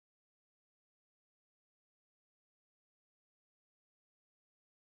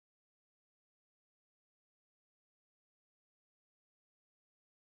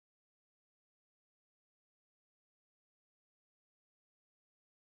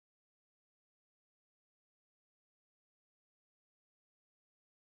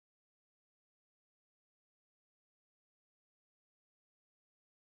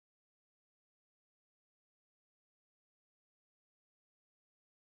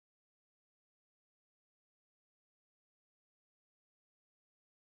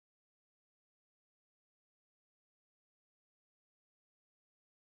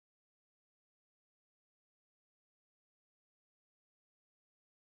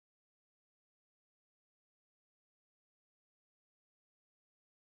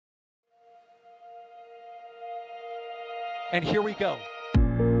And here we go. We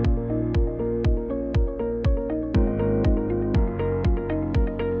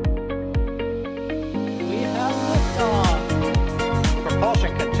have liftoff.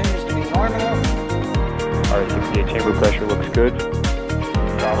 Propulsion continues to be nominal. R68 chamber pressure looks good.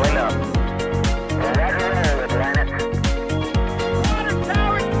 Doubling up. Roger, roll, Atlantic. Water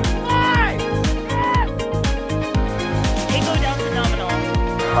towers fly! Yes! Tango down to nominal.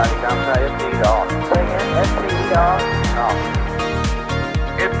 Fighting downside SPD off. Bring in SPD off.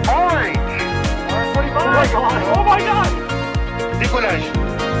 It's orange! Orange 45! Oh my god! Oh my god! Decollage.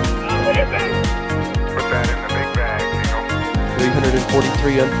 What is it? Put that in the big bag, Eagle.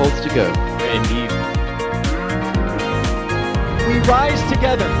 343 unfolds to go. Indeed. We rise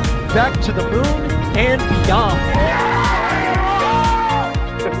together, back to the moon and beyond.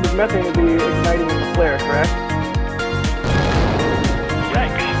 This methane will be igniting in the flare, correct?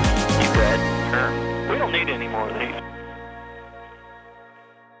 Yikes. You good? Sure. We don't need any more of these.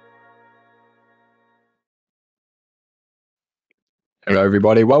 Hello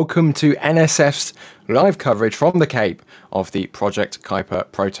everybody, welcome to NSF's live coverage from the Cape of the Project Kuiper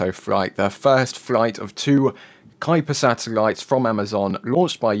Protoflight, the first flight of 2 Kuiper satellites from Amazon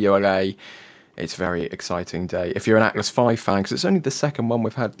launched by ULA. It's a very exciting day if you're an Atlas V fan, because it's only the second one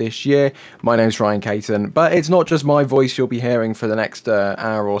we've had this year. My name's Ryan Caton, but it's not just my voice you'll be hearing for the next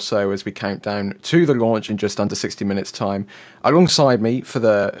hour or so as we count down to the launch in just under 60 minutes time. Alongside me for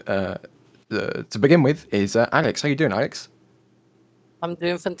to begin with is Alex. How you doing, Alex? I'm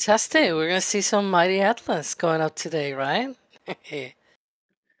doing fantastic. We're gonna see some mighty Atlas going up today, right?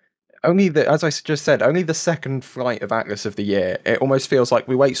 As I just said, only the second flight of Atlas of the year. It almost feels like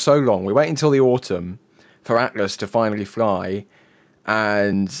we wait so long. We wait until the autumn for Atlas to finally fly,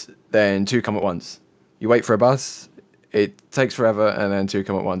 and then 2 come at once. You wait for a bus, it takes forever, and then 2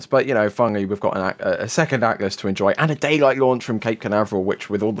 come at once. But, you know, finally we've got a second Atlas to enjoy, and a daylight launch from Cape Canaveral, which,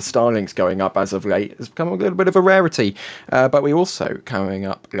 with all the Starlinks going up as of late, has become a little bit of a rarity. But we also, coming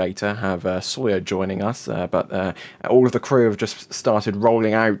up later, have Sawyer joining us. But all of the crew have just started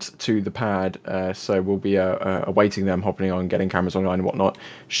rolling out to the pad, so we'll be awaiting them, hopping on, getting cameras online and whatnot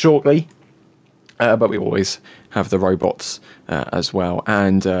shortly. But we always have the robots as well.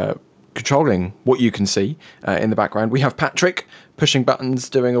 And controlling what you can see in the background, we have Patrick pushing buttons,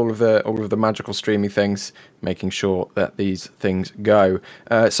 doing all of the magical streaming things, making sure that these things go.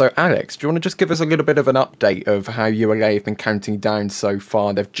 So Alex, do you want to just give us a little bit of an update of how ULA have been counting down so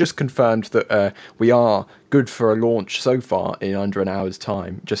far? They've just confirmed that we are good for a launch so far in under an hour's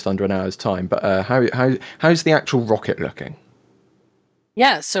time, just under an hour's time. But how's the actual rocket looking?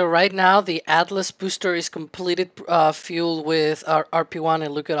 Yeah, so right now the Atlas booster is completed fueled with our RP1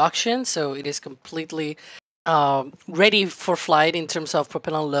 and liquid oxygen, so it is completely ready for flight in terms of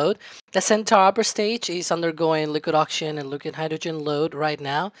propellant load. The Centaur upper stage is undergoing liquid oxygen and liquid hydrogen load right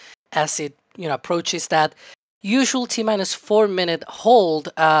now as it approaches that usual T-4 minute hold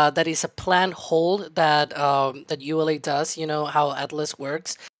that is a planned hold that ULA does. You know how Atlas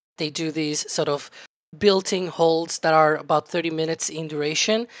works. They do these sort of built-in holds that are about 30 minutes in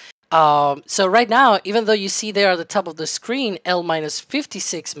duration. So right now, even though you see there at the top of the screen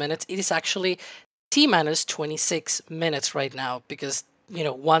L-56 minutes, it is actually T-26 minutes right now, because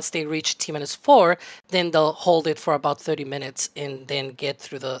once they reach T-4, then they'll hold it for about 30 minutes and then get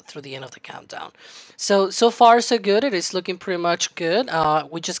through the end of the countdown. So far so good. It is looking pretty much good.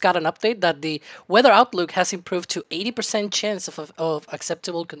 We just got an update that the weather outlook has improved to 80% chance of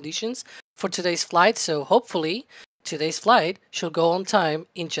acceptable conditions for today's flight. So hopefully today's flight should go on time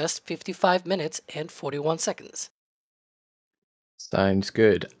in just 55 minutes and 41 seconds. Sounds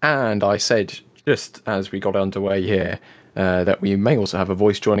good. And I said, just as we got underway here, that we may also have a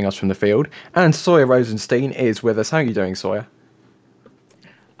voice joining us from the field. And Sawyer Rosenstein is with us. How are you doing, Sawyer?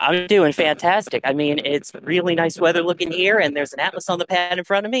 I'm doing fantastic. I mean, it's really nice weather looking here, and there's an Atlas on the pad in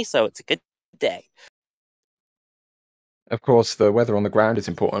front of me, so it's a good day. Of course, the weather on the ground is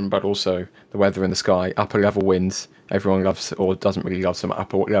important, but also the weather in the sky. Upper level winds. Everyone loves, or doesn't really love, some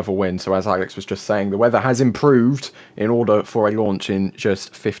upper level winds. So as Alex was just saying, the weather has improved in order for a launch in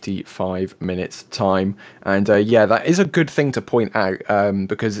just 55 minutes time. And yeah, that is a good thing to point out,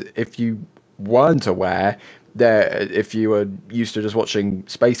 because if you weren't aware, if you were used to just watching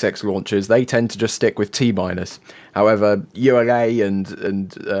SpaceX launches, they tend to just stick with T-. However, ULA and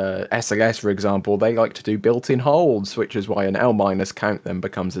SLS, for example, they like to do built-in holds, which is why an L- count then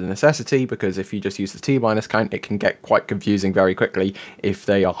becomes a necessity, because if you just use the T- count, it can get quite confusing very quickly if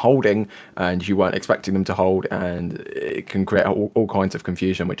they are holding and you weren't expecting them to hold, and it can create all kinds of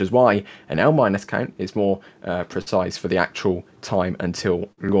confusion, which is why an L- count is more precise for the actual time until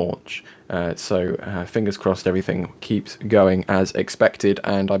launch. So fingers crossed whilst everything keeps going as expected.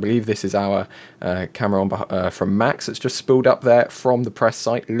 And I believe this is our camera on from Max. It's just spooled up there from the press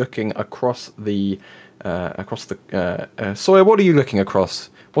site, looking across the Sawyer. What are you looking across?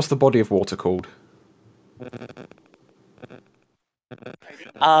 What's the body of water called?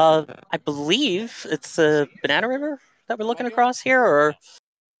 I believe it's a Banana River that we're looking across here, or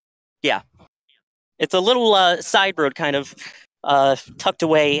yeah, it's a little side road kind of tucked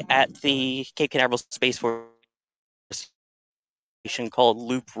away at the Cape Canaveral Space Force Station called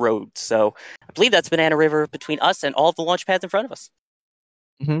Loop Road. So I believe that's Banana River between us and all of the launch pads in front of us.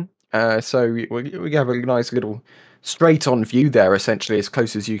 So we have a nice little straight-on view there, essentially as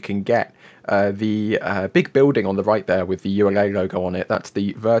close as you can get. The big building on the right there with the ULA logo on it, that's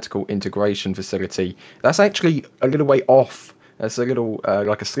the vertical integration facility. That's actually a little way off. There's a little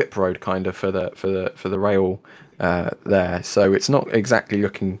like a slip road kind of for the rail there. So it's not exactly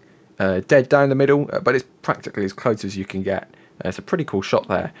looking dead down the middle, but it's practically as close as you can get. It's a pretty cool shot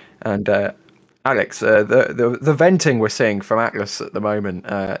there. And Alex, the venting we're seeing from Atlas at the moment,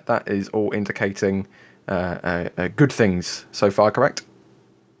 that is all indicating good things so far, correct?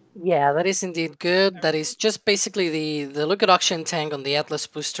 Yeah, that is indeed good. That is just basically the liquid oxygen tank on the Atlas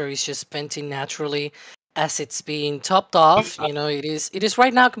booster is just venting naturally as it's being topped off. You know, it is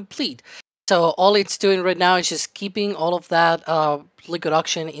right now complete. So all it's doing right now is just keeping all of that liquid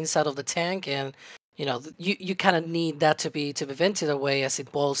oxygen inside of the tank, and you know you kind of need that to be vented away as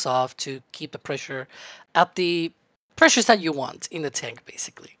it boils off to keep the pressure at the pressures that you want in the tank,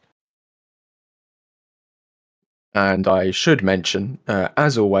 basically. And I should mention,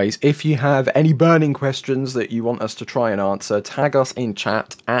 as always, if you have any burning questions that you want us to try and answer, tag us in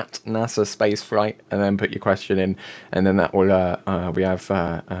chat at NASA Spaceflight, and then put your question in, and then that will we have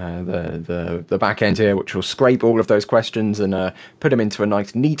the back end here, which will scrape all of those questions and put them into a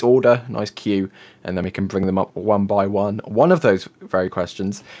nice neat order, nice queue, and then we can bring them up one by one. One of those very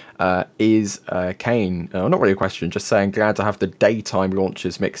questions is Kane. Not really a question, just saying glad to have the daytime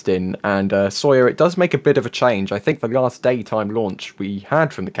launches mixed in. And Sawyer, it does make a bit of a change. I think the last daytime launch we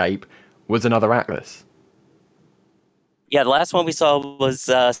had from the Cape was another Atlas. Yeah, the last one we saw was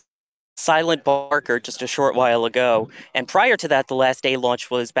Silent Barker just a short while ago. And prior to that, the last day launch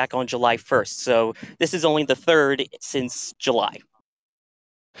was back on July 1st. So this is only the third since July.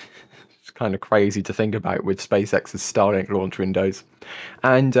 It's kind of crazy to think about with SpaceX's Starlink launch windows.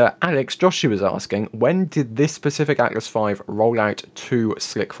 And Alex, Joshua was asking, when did this specific Atlas V roll out to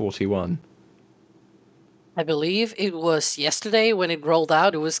Slick 41? I believe it was yesterday when it rolled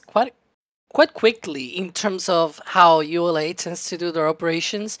out. It was quite quickly in terms of how ULA tends to do their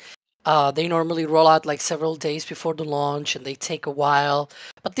operations. They normally roll out like several days before the launch, and they take a while.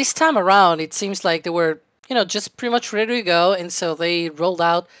 But this time around, it seems like they were, you know, just pretty much ready to go, and so they rolled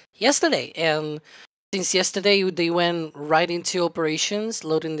out yesterday. And since yesterday, they went right into operations,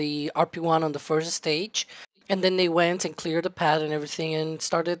 loading the RP1 on the first stage, and then they went and cleared the pad and everything, and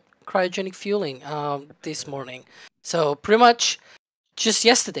started cryogenic fueling this morning. So pretty much just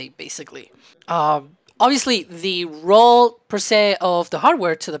yesterday, basically. Obviously, the roll per se of the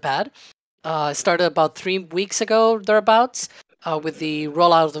hardware to the pad started about 3 weeks ago, thereabouts, with the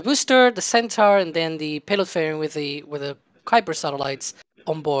rollout of the booster, the Centaur, and then the payload fairing with the Kuiper satellites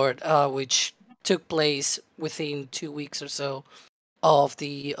on board, which took place within 2 weeks or so of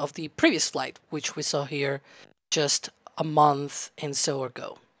the previous flight, which we saw here just a month and so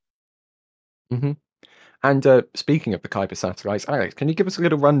ago. Mm-hmm. And speaking of the Kuiper satellites, Alex, can you give us a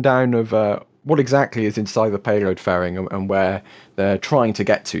little rundown of what exactly is inside the payload fairing and where they're trying to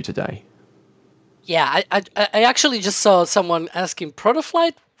get to today? Yeah, I actually just saw someone asking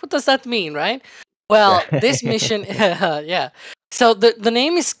Protoflight. What does that mean, right? Well, this mission, yeah. So the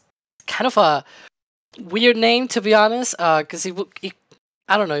name is kind of a weird name, to be honest, because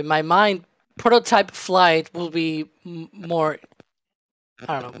I don't know, in my mind, prototype flight will be more,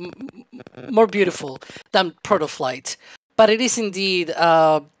 I don't know, more beautiful than Protoflight. But it is indeed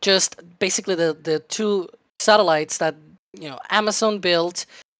just basically the two satellites that, you know, Amazon built.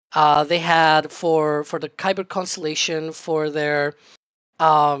 They had for the Kuiper constellation for their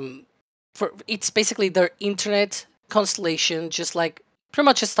it's basically their internet constellation, just like pretty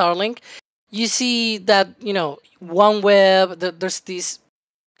much a Starlink. You see that, you know, OneWeb. There's these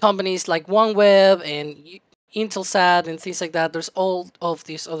companies like OneWeb and Intelsat and things like that. There's all of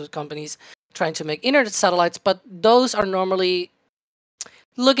these other companies trying to make internet satellites, but those are normally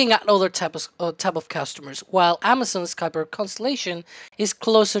looking at other type of customers, while Amazon's Kuiper constellation is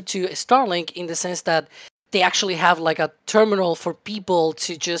closer to Starlink in the sense that they actually have like a terminal for people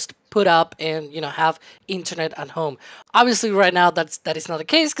to just put up and have internet at home. Obviously, right now that is not the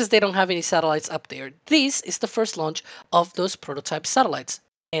case because they don't have any satellites up there. This is the first launch of those prototype satellites,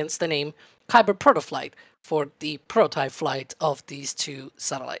 hence the name Kuiper Protoflight, for the prototype flight of these two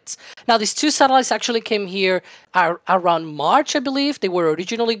satellites. Now, these two satellites actually came here around March, I believe. They were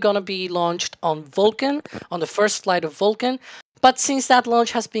originally going to be launched on Vulcan, on the first flight of Vulcan. But since that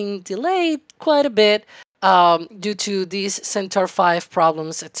launch has been delayed quite a bit due to these Centaur 5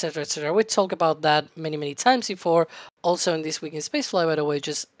 problems, etc., etc., we talked about that many times before. Also in This Week in Spaceflight, by the way,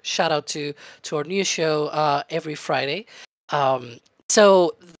 just shout out to our new show every Friday.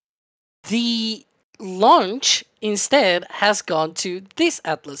 So the launch instead has gone to this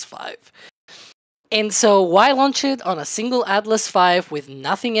Atlas V. And so why launch it on a single Atlas V with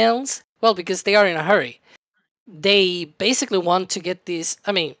nothing else? Well, because they are in a hurry. They basically want to get this.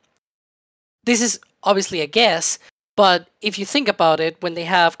 I mean, this is obviously a guess, but if you think about it, when they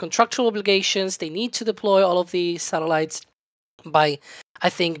have contractual obligations, they need to deploy all of the satellites by, I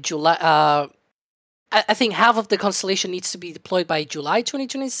think, July. I think half of the constellation needs to be deployed by July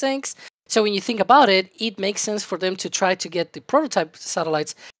 2026. So when you think about it, it makes sense for them to try to get the prototype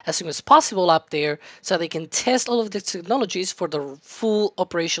satellites as soon as possible up there so they can test all of the technologies for the full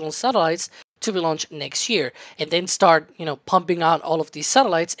operational satellites to be launched next year, and then start, pumping out all of these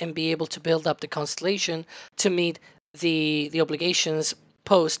satellites and be able to build up the constellation to meet the obligations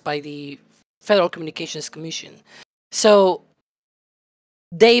posed by the Federal Communications Commission. So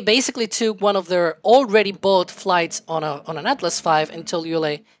they basically took one of their already bought flights on an Atlas V and told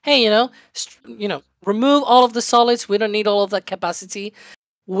ULA, hey, remove all of the solids. We don't need all of that capacity.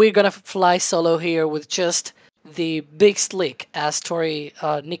 We're gonna fly solo here with just the big slick, as Tory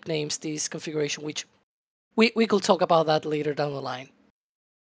nicknames this configuration, which we could talk about that later down the line.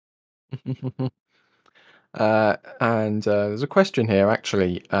 And there's a question here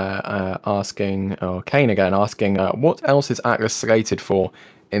actually asking, or Kane again asking, what else is Atlas slated for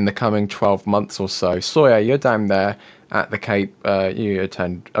in the coming 12 months or so? Sawyer, you're down there at the Cape. You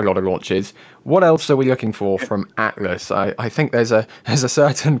attend a lot of launches. What else are we looking for from Atlas? I think there's a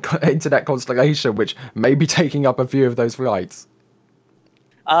certain internet constellation which may be taking up a few of those flights.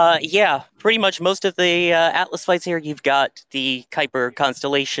 Yeah, pretty much most of the Atlas flights here, you've got the Kuiper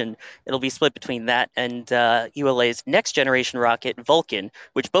constellation. It'll be split between that and ULA's next generation rocket, Vulcan,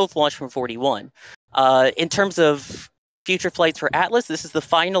 which both launch from 41. In terms of future flights for Atlas, this is the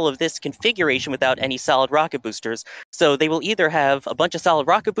final of this configuration without any solid rocket boosters. So they will either have a bunch of solid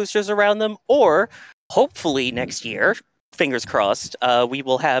rocket boosters around them, or hopefully next year, fingers crossed, we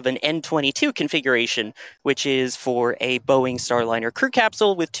will have an N-22 configuration, which is for a Boeing Starliner crew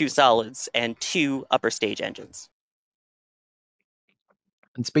capsule with 2 solids and 2 upper stage engines.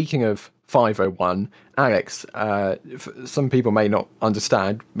 And speaking of 501, Alex, some people may not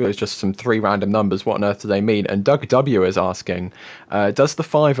understand, it's just some 3 random numbers, what on earth do they mean? And Doug W is asking, does the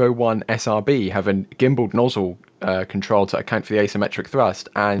 501 SRB have a gimbaled nozzle control to account for the asymmetric thrust?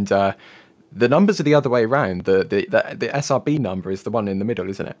 And the numbers are the other way around. The SRB number is the one in the middle,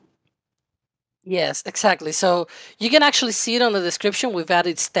 isn't it? Yes, exactly. So you can actually see it on the description. We've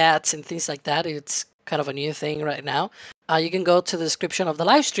added stats and things like that. It's kind of a new thing right now. You can go to the description of the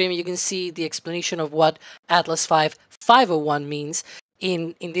live stream. You can see the explanation of what Atlas V 501 means.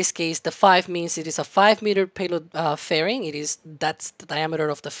 In this case, the 5 means it is a 5-meter payload fairing. That's the diameter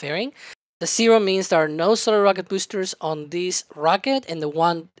of the fairing. The 0 means there are no solar rocket boosters on this rocket, and the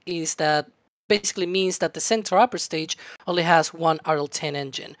 1 is that basically means that the Centaur upper stage only has one RL-10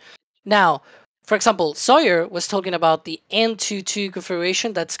 engine. Now, for example, Sawyer was talking about the N-22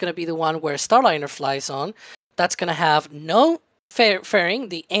 configuration. That's going to be the one where Starliner flies on. That's going to have no fairing.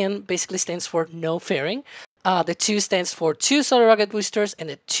 The N basically stands for no fairing. The 2 stands for 2 solar rocket boosters, and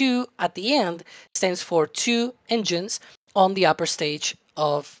the 2 at the end stands for 2 engines on the upper stage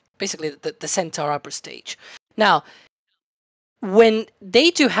of basically the Centaur upper stage. Now, when they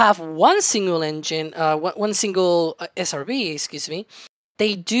do have one single engine, one single SRB, excuse me,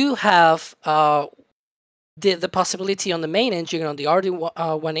 they do have the possibility on the main engine, on the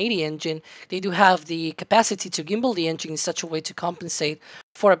RD-180 engine, they do have the capacity to gimbal the engine in such a way to compensate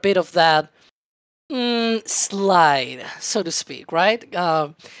for a bit of that slide, so to speak, right?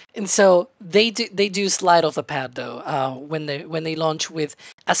 And so they do slide off the pad though when they launch with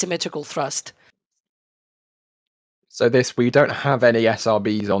asymmetrical thrust. So we don't have any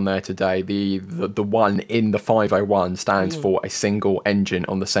SRBs on there today. The one in the 501 stands for a single engine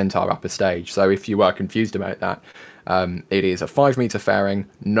on the Centaur upper stage. So if you were confused about that, it is a 5-meter fairing,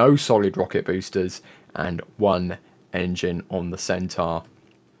 no solid rocket boosters, and 1 engine on the Centaur.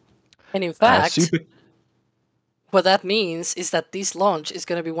 And in fact, what that means is that this launch is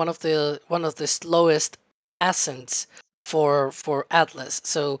going to be one of the slowest ascents for Atlas.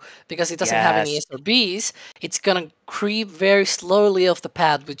 So because it doesn't have any Yes. SRBs, it's going to creep very slowly off the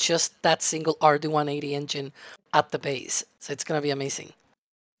pad with just that single RD-180 engine at the base. So it's going to be amazing.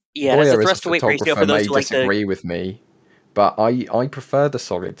 Yeah, and as a Boyer as a thrust to weight ratio photographer for those may who like the disagree with me, but I prefer the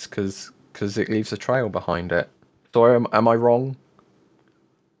solids because it leaves a trail behind it. So am I wrong?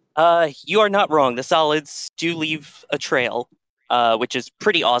 You are not wrong. The solids do leave a trail, which is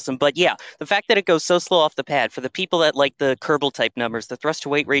pretty awesome. But yeah, the fact that it goes so slow off the pad, for the people that like the Kerbal type numbers, the thrust to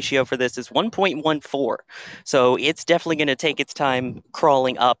weight ratio for this is 1.14. So it's definitely going to take its time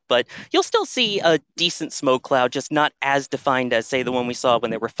crawling up, but you'll still see a decent smoke cloud, just not as defined as, say, the one we saw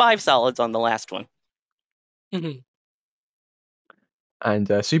when there were 5 solids on the last one. Mhm. And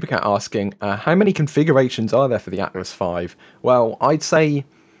Supercat asking, how many configurations are there for the Atlas V? Well, I'd say,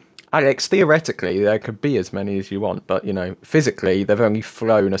 Alex, theoretically, there could be as many as you want, but, you know, physically, they've only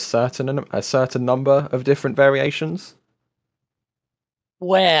flown a certain number of different variations.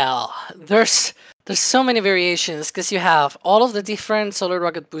 Well, there's so many variations because you have all of the different solar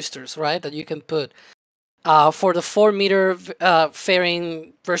rocket boosters, right? That you can put. For the 4-meter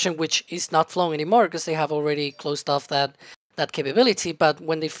fairing version, which is not flown anymore because they have already closed off that capability. But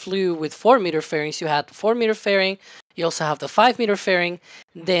when they flew with 4-meter fairings, you had 4-meter fairing. You also have the 5-meter fairing.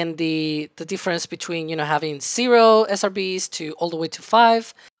 Then the difference between having 0 SRBs to all the way to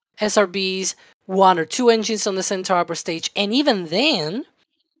 5 SRBs, 1 or 2 engines on the Centaur upper stage, and even then,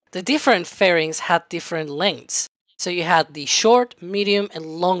 the different fairings had different lengths. So you had the short, medium, and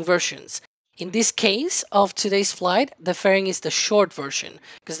long versions. In this case of today's flight, the fairing is the short version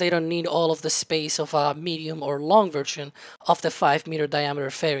because they don't need all of the space of a medium or long version of the 5-meter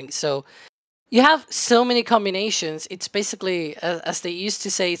diameter fairing. So you have so many combinations. It's basically, as they used to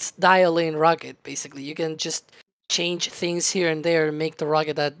say, it's dial-in rocket. Basically, you can just change things here and there and make the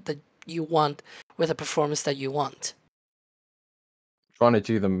rocket that you want with the performance that you want. Trying to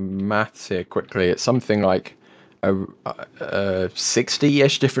do the maths here quickly. It's something like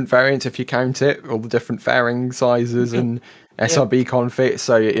 60-ish different variants if you count it, all the different fairing sizes and SRB config.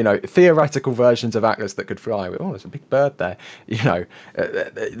 So, you know, theoretical versions of Atlas that could fly. Oh, there's a big bird there. You know,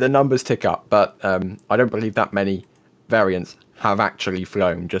 the numbers tick up, but I don't believe that many variants have actually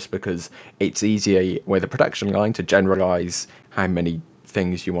flown, just because it's easier with a production line to generalize how many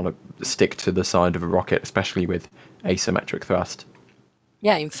things you want to stick to the side of a rocket, especially with asymmetric thrust.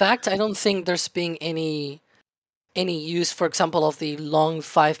 Yeah, in fact, I don't think there's been any use, for example, of the long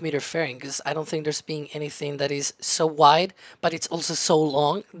 5-meter fairing, because I don't think there's been anything that is so wide, but it's also so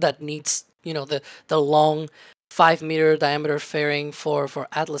long that needs, the long 5-meter diameter fairing for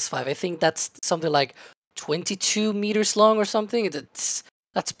Atlas V. I think that's something like 22 meters long or something. That's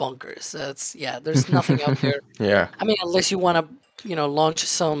bonkers. There's nothing out there. Yeah. I mean, unless you want to, launch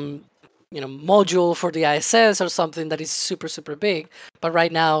some module for the ISS or something that is super, super big. But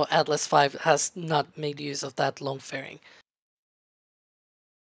right now, Atlas V has not made use of that long fairing.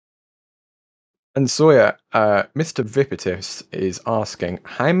 And Sawyer, Mr. Vipitus is asking,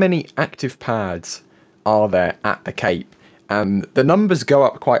 how many active pads are there at the Cape? And the numbers go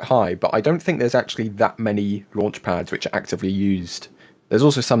up quite high, but I don't think there's actually that many launch pads which are actively used. There's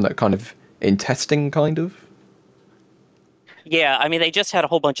also some that are kind of in testing, kind of. Yeah, I mean, they just had a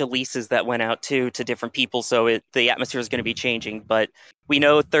whole bunch of leases that went out to different people, so the atmosphere is going to be changing. But we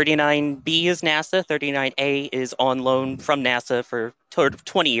know 39B is NASA, 39A is on loan from NASA for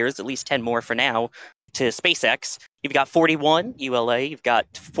 20 years, at least 10 more for now, to SpaceX. You've got 41, ULA, you've got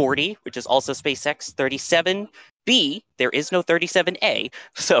 40, which is also SpaceX, 37B, there is no 37A,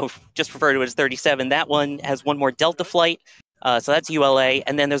 so just refer to it as 37. That one has one more Delta flight. So that's ULA,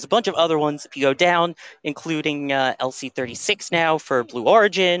 and then there's a bunch of other ones if you go down, including LC-36 now for Blue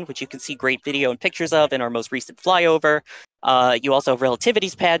Origin, which you can see great video and pictures of in our most recent flyover. You also have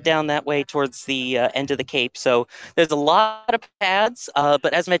Relativity's pad down that way towards the end of the Cape. So there's a lot of pads,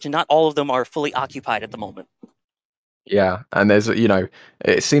 but as mentioned, not all of them are fully occupied at the moment. Yeah, and there's,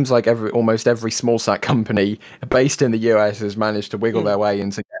 it seems like almost every small sat company based in the US has managed to wiggle their way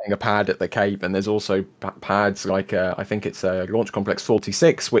into getting a pad at the Cape, and there's also pads like, I think it's a Launch Complex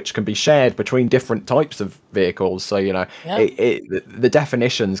 46, which can be shared between different types of vehicles, so, the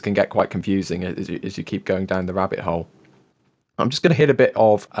definitions can get quite confusing as you keep going down the rabbit hole. I'm just going to hit a bit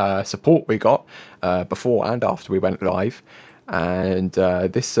of support we got before and after we went live, and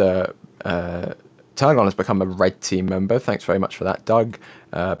this... Targon has become a Red Team member. Thanks very much for that. Doug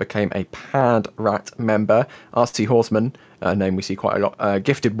became a Pad Rat member. RC Horseman, a name we see quite a lot,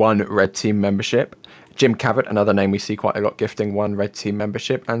 gifted 1 Red Team membership. Jim Cavett, another name we see quite a lot, gifting 1 red team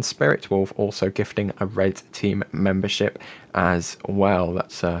membership, and Spirit Wolf also gifting a red team membership as well.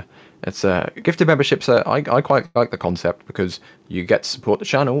 It's gifted memberships. I quite like the concept because you get to support the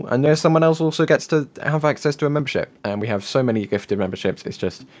channel, and there's someone else also gets to have access to a membership. And we have so many gifted memberships. It's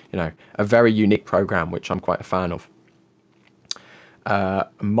just, you know, a very unique program, which I'm quite a fan of.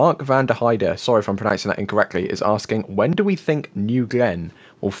 Mark van der Heide, sorry if I'm pronouncing that incorrectly, is asking, when do we think New Glenn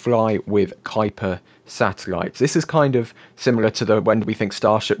will fly with Kuiper satellites? This is kind of similar to the when do we think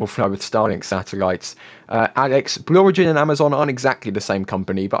Starship will fly with Starlink satellites. Alex, Blue Origin and Amazon aren't exactly the same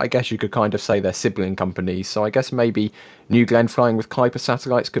company, but I guess you could kind of say they're sibling companies. So I guess maybe New Glenn flying with Kuiper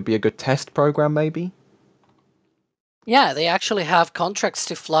satellites could be a good test program, maybe? Yeah, they actually have contracts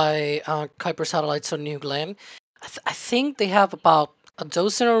to fly Kuiper satellites on New Glenn. I think they have about a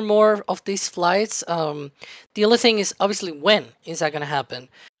dozen or more of these flights. The only thing is, obviously, when is that going to happen?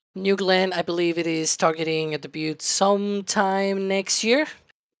 New Glenn, I believe it is targeting a debut sometime next year,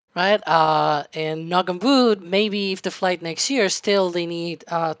 right? And knock on wood, maybe if the flight next year, still they need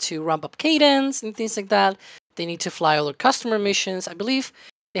to ramp up cadence and things like that. They need to fly other customer missions. I believe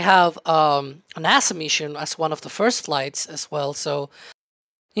they have a NASA mission as one of the first flights as well. So,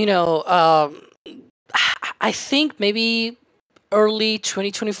 you know, I think maybe early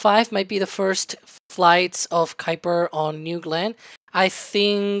 2025 might be the first flights of Kuiper on New Glenn. I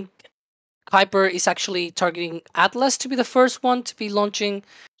think Kuiper is actually targeting Atlas to be the first one to be launching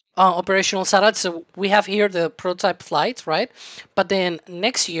operational satellites. So we have here the prototype flight, right? But then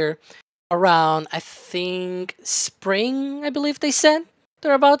next year, around, I think, spring, I believe they said,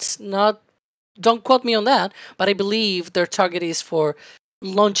 thereabouts. Don't quote me on that, but I believe their target is for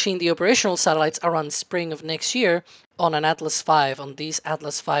launching the operational satellites around spring of next year on an Atlas V, on these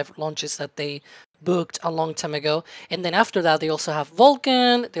Atlas V launches that they booked a long time ago. And then after that, they also have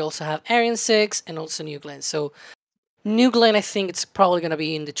Vulcan, they also have Ariane 6, and also New Glenn. So New Glenn, I think it's probably going to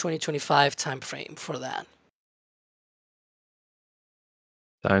be in the 2025 timeframe for that.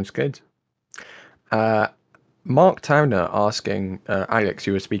 Sounds good. Mark Towner asking, Alex,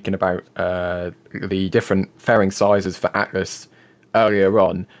 you were speaking about the different fairing sizes for Atlas earlier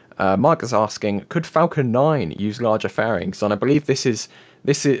on. Mark is asking, could Falcon 9 use larger fairings? And I believe this is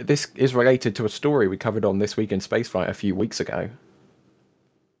related to a story we covered on This Week in Spaceflight a few weeks ago.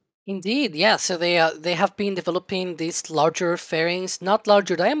 Indeed, yeah. So they have been developing these larger fairings, not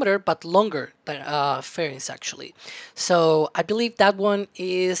larger diameter, but longer fairings actually. So I believe that one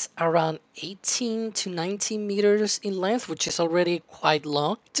is around 18 to 19 meters in length, which is already quite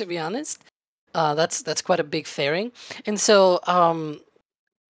long, to be honest. That's quite a big fairing, and so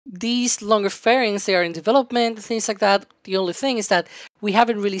these longer fairings, they are in development, things like that. The only thing is that we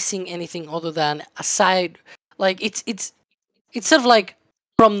haven't really seen anything other than a side, like it's sort of like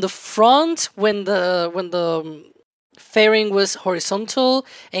from the front when the fairing was horizontal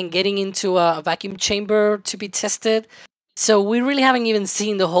and getting into a vacuum chamber to be tested. So we really haven't even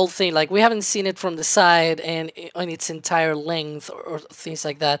seen the whole thing. Like, we haven't seen it from the side and on its entire length or things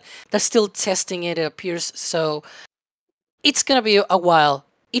like that. They're still testing it, it appears. So it's going to be a while.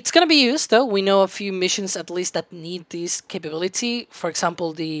 It's going to be used, though. We know a few missions, at least, that need this capability. For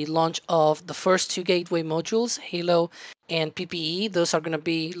example, the launch of the first 2 gateway modules, Halo and PPE. Those are going to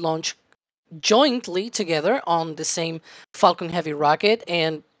be launched jointly together on the same Falcon Heavy rocket.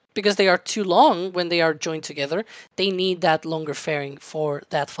 And because they are too long when they are joined together, they need that longer fairing for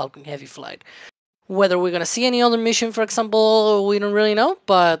that Falcon Heavy flight. Whether we're going to see any other mission, for example, we don't really know,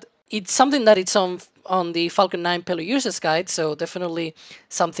 but it's something that it's on the Falcon 9 Payload Users Guide, so definitely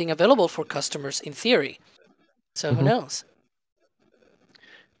something available for customers in theory. So who knows?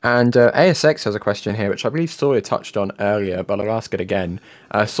 And ASX has a question here, which I believe Sawyer touched on earlier, but I'll ask it again.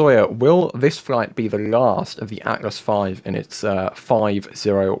 Sawyer, will this flight be the last of the Atlas V in its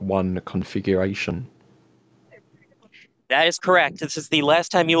 501 configuration? That is correct. This is the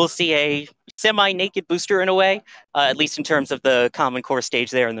last time you will see a semi-naked booster in a way, at least in terms of the Common Core stage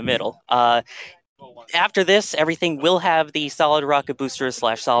there in the middle. After this, everything will have the solid rocket boosters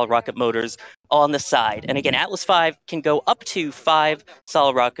 / solid rocket motors on the side. And again, Atlas V can go up to 5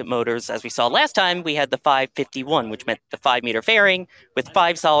 solid rocket motors. As we saw last time, we had the 551, which meant the 5-meter fairing with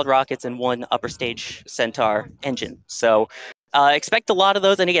 5 solid rockets and 1 upper stage Centaur engine. So expect a lot of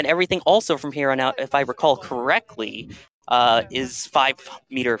those. And again, everything also from here on out, if I recall correctly, is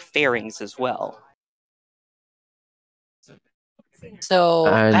 5-meter fairings as well. So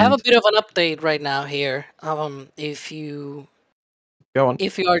I have a bit of an update right now here. If you Go on.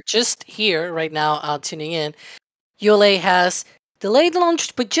 If you are just here right now tuning in, ULA has delayed the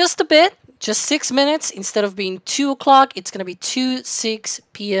launch by just a bit, just 6 minutes. Instead of being 2 o'clock, it's going to be 2:06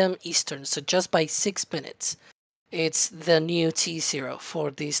 p.m. Eastern. So just by 6 minutes. It's the new T0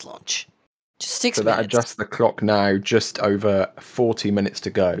 for this launch. Just 6 So minutes. that adjusts the clock now just over 40 minutes to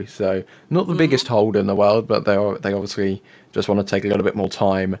go. So not the biggest hold in the world, but they obviously just want to take a little bit more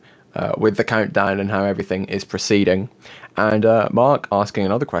time with the countdown and how everything is proceeding. And Mark asking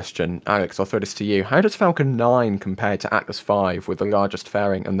another question. Alex, I'll throw this to you. How does Falcon 9 compare to Atlas V with the largest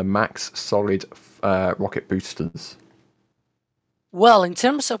fairing and the max solid rocket boosters? Well, in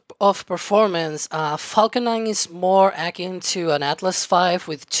terms of performance, Falcon 9 is more akin to an Atlas V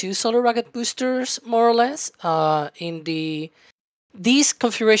with 2 solar rocket boosters, more or less. This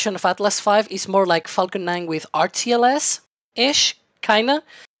configuration of Atlas V is more like Falcon 9 with RTLS-ish, kinda.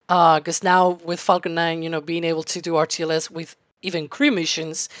 Because now with Falcon 9, being able to do RTLS with even crew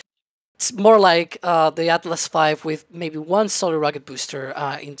missions, it's more like the Atlas V with maybe 1 solar rocket booster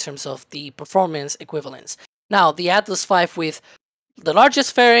in terms of the performance equivalence. Now, the Atlas V with the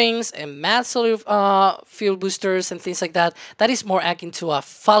largest fairings and mass solar fuel boosters and things like that, that is more akin to a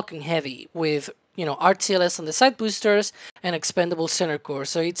Falcon Heavy with, RTLS on the side boosters and expendable center core.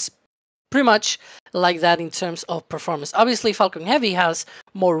 So it's pretty much like that in terms of performance. Obviously, Falcon Heavy has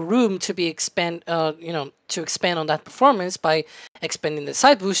more room to be expand on that performance by expanding the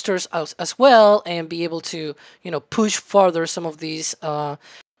side boosters as well and be able to, push further some of these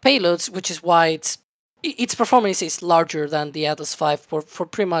payloads, which is why its performance is larger than the Atlas V for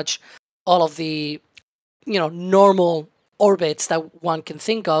pretty much all of the, normal orbits that one can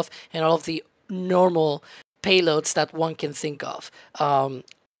think of and all of the normal payloads that one can think of.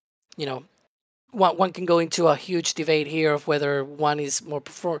 One can go into a huge debate here of whether one is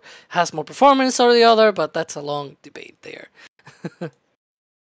has more performance or the other, but that's a long debate there.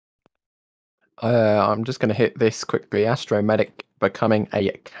 I'm just going to hit this quickly. Astromedic becoming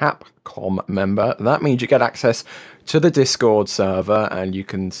a Capcom member. That means you get access to the Discord server and you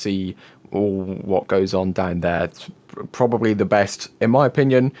can see all what goes on down there. It's probably the best, in my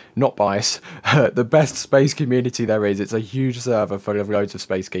opinion, not biased, the best space community there is. It's a huge server full of loads of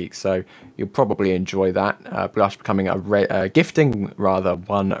space geeks, so you'll probably enjoy that. Blush becoming gifting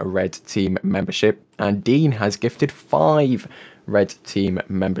 1 red team membership, and Dean has gifted 5 red team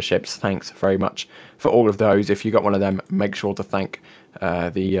memberships. Thanks very much for all of those. If you got one of them, make sure to thank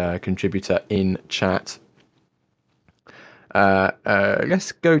the contributor in chat.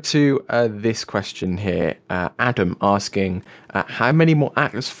 Let's go to this question here. Adam asking, how many more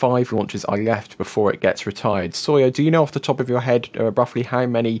Atlas V launches are left before it gets retired? Sawyer, do you know off the top of your head roughly how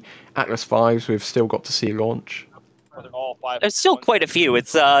many Atlas Vs we've still got to see launch? There's still quite a few.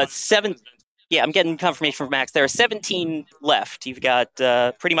 It's 7. Yeah, I'm getting confirmation from Max. There are 17 left. You've got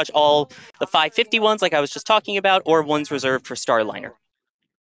pretty much all the 550 ones, like I was just talking about, or ones reserved for Starliner.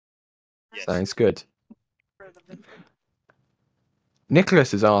 Sounds good.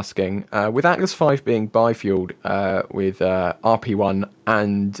 Nicholas is asking, with Atlas V being bi-fueled with RP1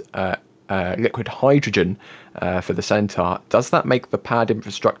 and liquid hydrogen for the Centaur, does that make the pad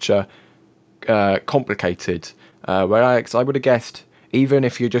infrastructure complicated? Well, Alex, I would have guessed, even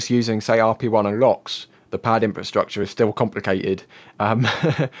if you're just using, say, RP1 and LOX, the pad infrastructure is still complicated.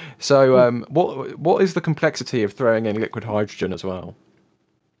 So what is the complexity of throwing in liquid hydrogen as well?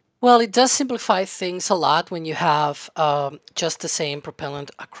 Well, it does simplify things a lot when you have just the same propellant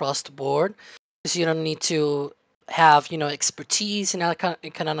across the board, because you don't need to have expertise in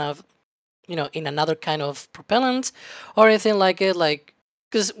in another kind of propellant or anything like it.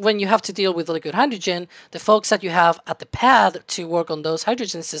 Because when you have to deal with liquid hydrogen, the folks that you have at the pad to work on those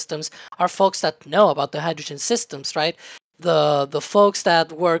hydrogen systems are folks that know about the hydrogen systems, right? The folks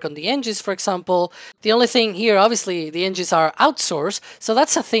that work on the engines, for example, the only thing here, obviously, the engines are outsourced, so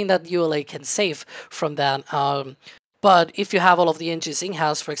that's a thing that ULA can save from that. But if you have all of the engines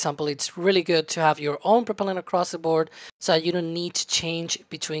in-house, for example, it's really good to have your own propellant across the board, so you don't need to change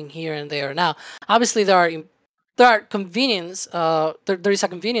between here and there. Now, obviously, there are convenience. There is a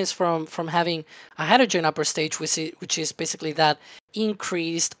convenience from having a hydrogen upper stage, which is basically that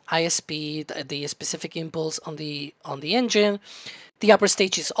increased ISP, the specific impulse on the engine. The upper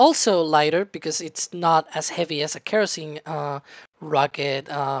stage is also lighter because it's not as heavy as a kerosene rocket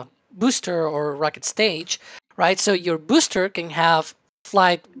booster or rocket stage, right? So your booster can have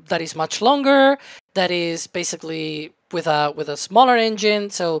flight that is much longer, that is basically with a smaller engine.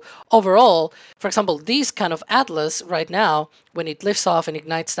 So overall, for example, this kind of Atlas right now, when it lifts off and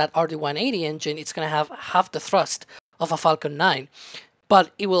ignites that RD-180 engine, it's going to have half the thrust of a Falcon 9, but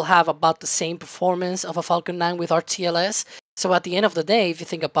it will have about the same performance of a Falcon 9 with RTLS. So at the end of the day, if you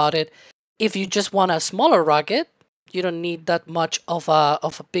think about it, if you just want a smaller rocket, you don't need that much of a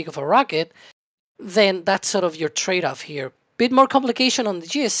big of a rocket, then that's sort of your trade-off here. Bit more complication on the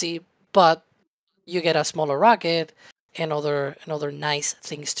GSC, but you get a smaller rocket and other nice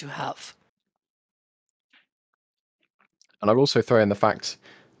things to have. And I'll also throw in the fact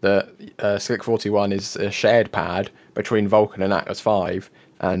that Slick 41 is a shared pad between Vulcan and Atlas V,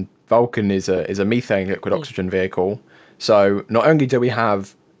 and Vulcan is a methane liquid oxygen vehicle. So not only do we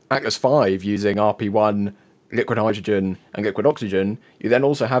have Atlas V using RP1 liquid hydrogen and liquid oxygen, you then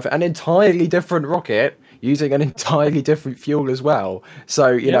also have an entirely different rocket using an entirely different fuel as well. So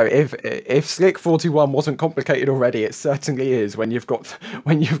you know, if Slick 41 wasn't complicated already, it certainly is when you've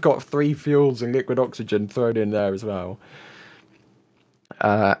got 3 fuels and liquid oxygen thrown in there as well.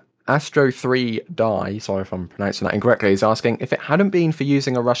 Astro3Die, sorry if I'm pronouncing that incorrectly, is asking, if it hadn't been for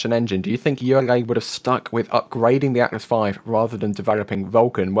using a Russian engine, do you think ULA would have stuck with upgrading the Atlas V rather than developing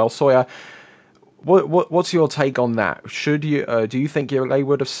Vulcan? Well, Sawyer, what's your take on that? Should you do you think ULA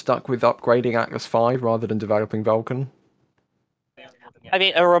would have stuck with upgrading Atlas V rather than developing Vulcan? I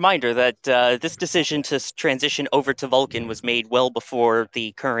mean, a reminder that this decision to transition over to Vulcan was made well before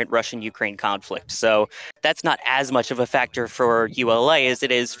the current Russian-Ukraine conflict. So that's not as much of a factor for ULA as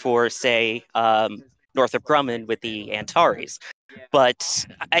it is for, say, Northrop Grumman with the Antares. But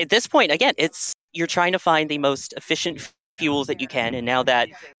at this point, again, you're trying to find the most efficient fuels that you can. And now that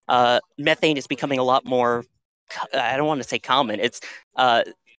methane is becoming a lot more, I don't want to say common, it's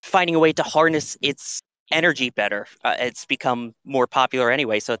finding a way to harness its energy better. It's become more popular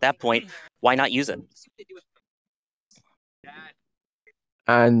anyway, so at that point, why not use it?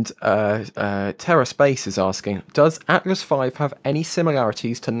 And Terra Space is asking, does Atlas V have any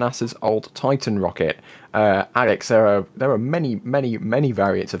similarities to NASA's old Titan rocket? Alex, there are many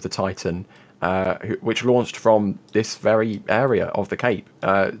variants of the Titan which launched from this very area of the Cape.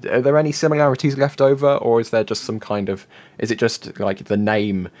 Are there any similarities left over, or is there just some kind of, is it just like the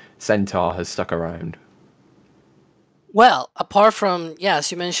name Centaur has stuck around? Well, apart from,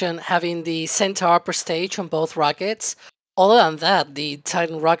 as you mentioned, having the Centaur upper stage on both rockets, other than that, the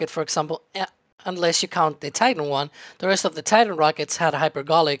Titan rocket, for example, unless you count the Titan one, the rest of the Titan rockets had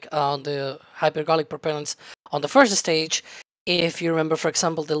hypergolic propellants on the first stage. If you remember, for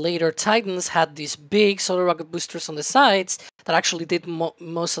example, the later Titans had these big solar rocket boosters on the sides that actually did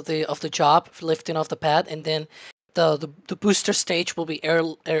most of the job, lifting off the pad, and then the booster stage will be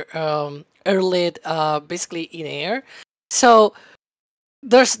air-lid, basically in air. So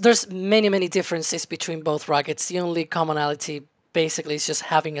there's many differences between both rockets. The only commonality basically is just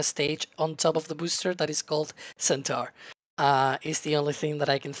having a stage on top of the booster that is called Centaur. Is the only thing that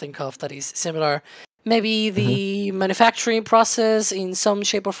I can think of that is similar. Maybe the manufacturing process in some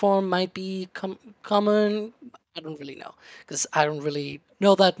shape or form might be common. I don't really know, because I don't really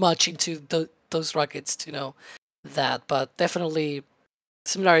know that much into those rockets to know that, but definitely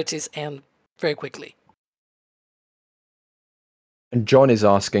similarities and very quickly. And John is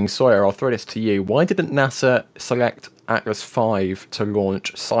asking, Sawyer, I'll throw this to you. Why didn't NASA select Atlas V to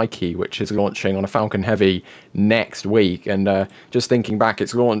launch Psyche, which is launching on a Falcon Heavy next week? And just thinking back,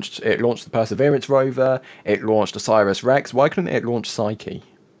 it launched the Perseverance rover, it launched OSIRIS-REx. Why couldn't it launch Psyche?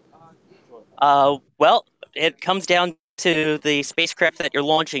 Well, it comes down to the spacecraft that you're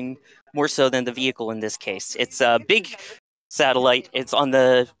launching more so than the vehicle in this case. It's a big satellite. It's on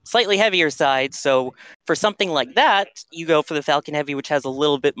the slightly heavier side, so for something like that, you go for the Falcon Heavy, which has a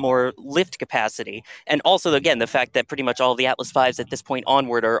little bit more lift capacity. And also, again, the fact that pretty much all the Atlas Vs at this point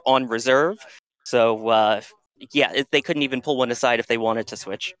onward are on reserve. So, they couldn't even pull one aside if they wanted to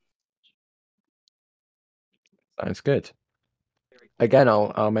switch. Sounds good. Again,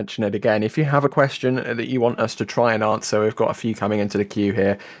 I'll mention it again. If you have a question that you want us to try and answer, we've got a few coming into the queue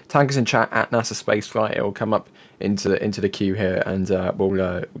here. Tag us in chat at NASA Spaceflight. It will come up into the queue here, and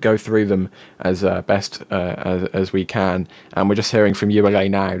we'll go through them as best as we can. And we're just hearing from ULA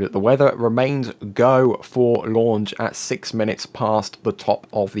now that the weather remains go for launch at 6 minutes past the top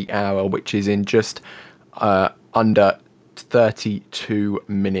of the hour, which is in just under 32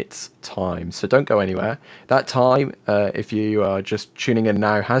 minutes time. So don't go anywhere. That time, if you are just tuning in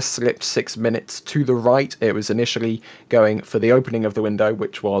now, has slipped 6 minutes to the right. It was initially going for the opening of the window,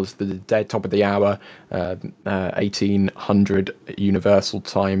 which was the dead top of the hour, 1800 universal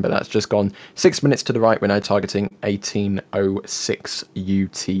time, but that's just gone 6 minutes to the right. We're now targeting 1806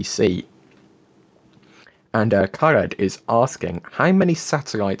 UTC. And Khaled is asking, how many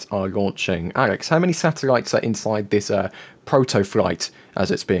satellites are launching? Alex, how many satellites are inside this Protoflight,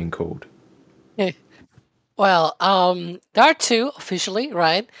 as it's being called? Well, there are 2 officially,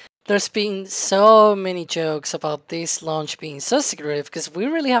 right? There's been so many jokes about this launch being so secretive because we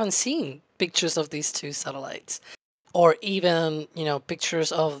really haven't seen pictures of these 2 satellites. or even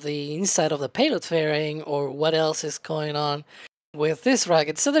pictures of the inside of the payload fairing, or what else is going on with this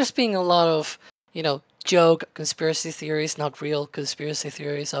rocket. So there's been a lot of joke conspiracy theories, not real conspiracy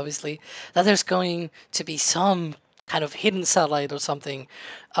theories, obviously, that there's going to be some kind of hidden satellite or something.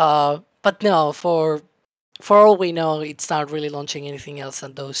 But no, for all we know, it's not really launching anything else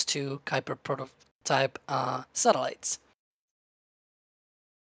than those two Kuiper prototype satellites.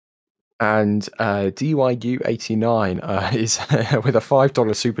 And DYU89 is with a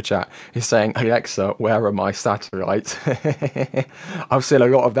 $5 super chat is saying, Alexa, where are my satellites? I've seen a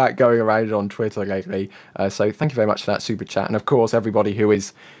lot of that going around on Twitter lately. So thank you very much for that super chat. And of course, everybody who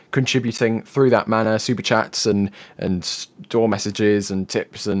is contributing through that manner, super chats and store messages and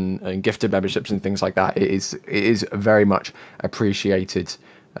tips and gifted memberships and things like that. It is very much appreciated.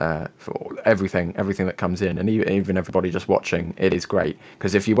 For everything that comes in, and even everybody just watching, it is great,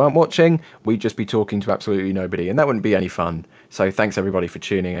 because if you weren't watching, we'd just be talking to absolutely nobody, and that wouldn't be any fun. So thanks everybody for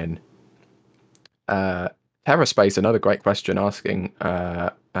tuning in. TerraSpace, another great question, asking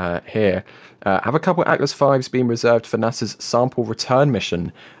here, have a couple of Atlas V's been reserved for NASA's sample return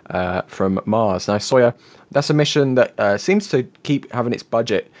mission from Mars? Now, Sawyer, that's a mission that seems to keep having its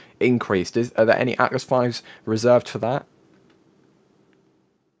budget increased. Are there any Atlas V's reserved for that?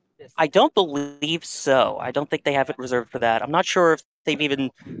 I don't believe so. I don't think they have it reserved for that. I'm not sure if they've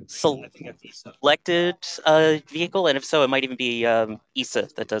even selected a vehicle, and if so, it might even be ESA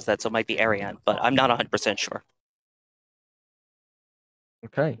that does that, so it might be Ariane, but I'm not 100% sure.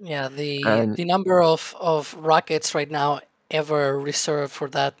 Okay. Yeah, the number of rockets right now ever reserved for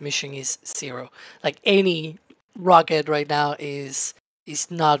that mission is 0. Like, any rocket right now is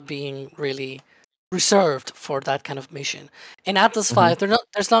not being really reserved for that kind of mission. And Atlas V,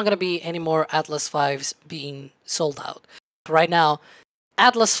 there's not going to be any more Atlas V's being sold out. Right now,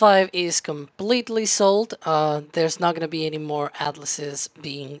 Atlas V is completely sold. There's not going to be any more Atlases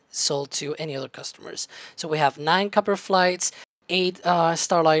being sold to any other customers. So we have 9 Kuiper flights, 8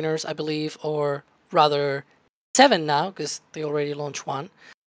 Starliners, I believe, or rather 7 now, because they already launched 1.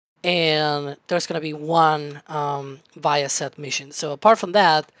 And there's going to be 1 Viasat mission. So apart from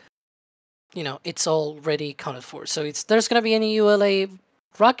that, it's already accounted for. So there's going to be any ULA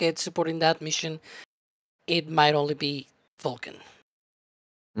rocket supporting that mission. It might only be Vulcan.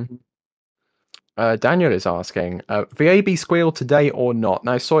 Daniel is asking, VAB squeal today or not?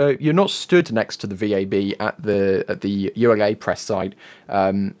 Now, Sawyer, you're not stood next to the VAB at the ULA press site,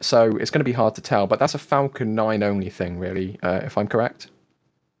 so it's going to be hard to tell. But that's a Falcon 9 only thing, really, if I'm correct.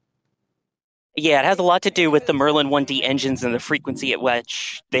 Yeah, it has a lot to do with the Merlin 1D engines and the frequency at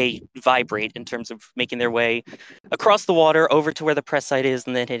which they vibrate in terms of making their way across the water over to where the press site is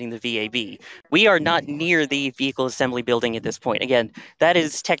and then hitting the VAB. We are not near the vehicle assembly building at this point. Again, that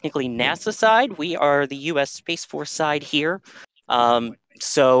is technically NASA side. We are the U.S. Space Force side here.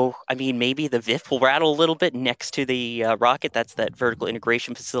 So, I mean, maybe the VIF will rattle a little bit next to the rocket. That's that vertical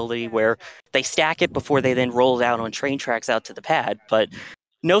integration facility where they stack it before they then roll it out on train tracks out to the pad. But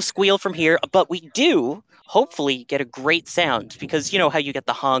no squeal from here, but we do hopefully get a great sound, because you know how you get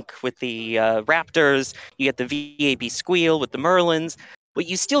the honk with the Raptors, you get the VAB squeal with the Merlins, but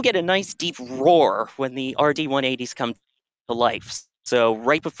you still get a nice deep roar when the RD-180s come to life. So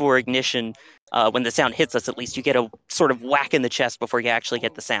right before ignition, when the sound hits us, at least you get a sort of whack in the chest before you actually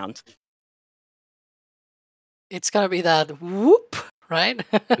get the sound. It's gonna be that whoop, right?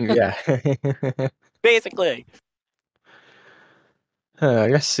 Yeah. Basically.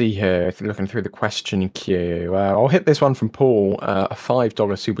 Let's see here. If you're looking through the question queue, I'll hit this one from Paul, a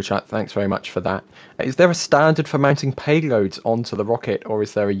 $5 super chat. Thanks very much for that. Is there a standard for mounting payloads onto the rocket, or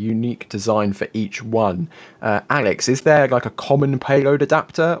is there a unique design for each one? Alex, is there like a common payload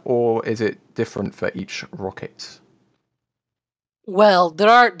adapter, or is it different for each rocket? Well,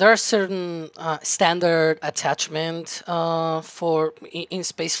 there are certain standard attachment for in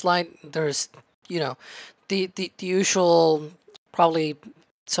spaceflight. There's the usual. Probably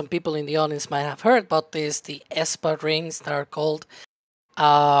some people in the audience might have heard about this, the ESPA rings that are called.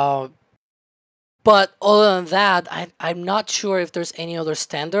 But other than that, I'm not sure if there's any other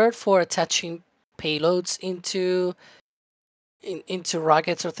standard for attaching payloads into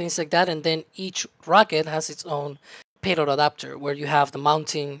rockets or things like that. And then each rocket has its own payload adapter, where you have the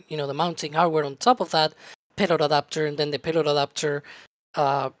mounting hardware on top of that payload adapter, and then the payload adapter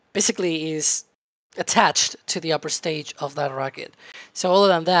basically is attached to the upper stage of that rocket. So other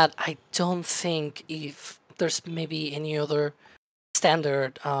than that, I don't think if there's maybe any other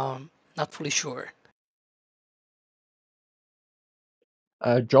standard. Not fully sure.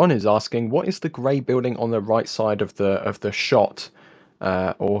 John is asking, what is the grey building on the right side of the shot?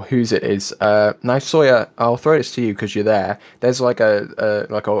 or whose it is. Now, Sawyer, I'll throw this to you because you're there. There's like a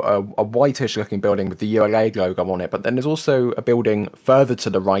whitish looking building with the ULA logo on it, but then there's also a building further to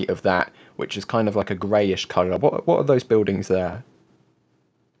the right of that, which is kind of like a greyish colour. What are those buildings there?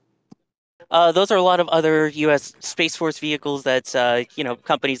 Those are a lot of other U.S. Space Force vehicles that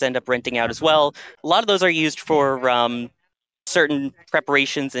companies end up renting out as well. A lot of those are used for certain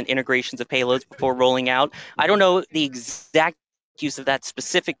preparations and integrations of payloads before rolling out. I don't know the exact use of that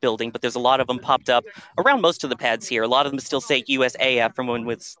specific building, but there's a lot of them popped up around most of the pads here. A lot of them still say USAF from when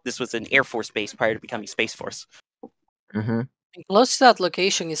this was an Air Force base prior to becoming Space Force. Mm-hmm. Close to that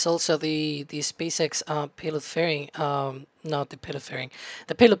location is also the SpaceX payload fairing, not the payload fairing,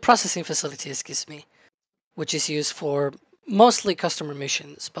 the payload processing facility, excuse me, which is used for mostly customer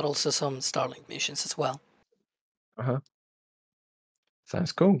missions, but also some Starlink missions as well. Uh-huh.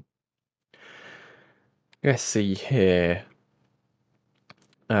 Sounds cool. Let's see here.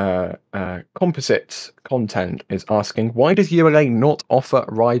 Composite Content is asking, why does ULA not offer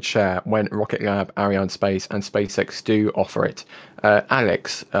rideshare when Rocket Lab, Arianespace, and SpaceX do offer it?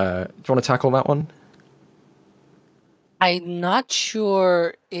 Alex, do you want to tackle that one? I'm not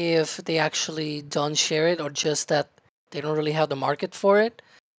sure if they actually don't share it or just that they don't really have the market for it,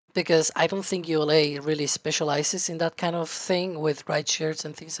 because I don't think ULA really specializes in that kind of thing with ride shares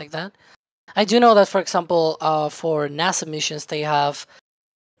and things like that. I do know that, for example, for NASA missions, they have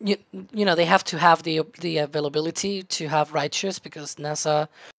they have to have the availability to have ride shares, because NASA,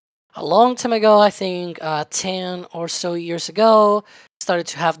 a long time ago, I think 10 or so years ago, started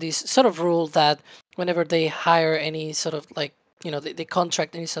to have this sort of rule that whenever they hire any sort of they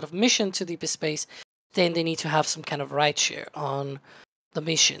contract any sort of mission to deep space, then they need to have some kind of ride share on the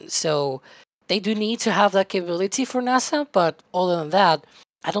mission. So they do need to have that capability for NASA, but other than that,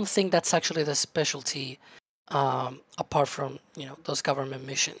 I don't think that's actually the specialty, apart from those government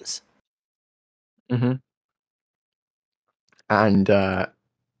missions. Mm-hmm. And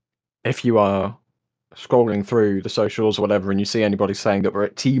if you are scrolling through the socials or whatever and you see anybody saying that we're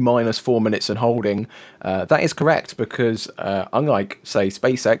at T-minus 4 minutes and holding, that is correct, because unlike, say,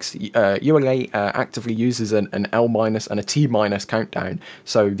 SpaceX, ULA actively uses an L- and a T- countdown.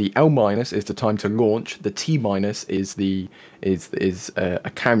 So the L- is the time to launch, the T- is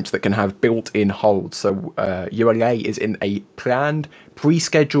a count that can have built-in hold. So ULA is in a planned,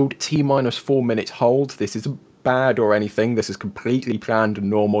 pre-scheduled T-minus 4 minutes hold. This is bad or anything. This is completely planned and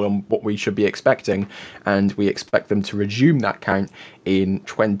normal and what we should be expecting, and we expect them to resume that count in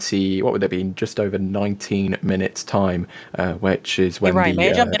 20, what would it be, just over 19 minutes time, which is when Ryan,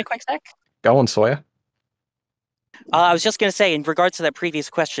 may I jump in a quick sec? Go on, Sawyer. I was just going to say, in regards to that previous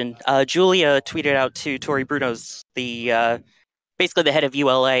question, Julia tweeted out to Tory Bruno's, basically the head of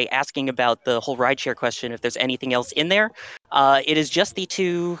ULA, asking about the whole rideshare question, if there's anything else in there. It is just the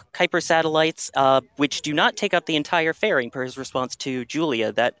two Kuiper satellites, which do not take up the entire fairing, per his response to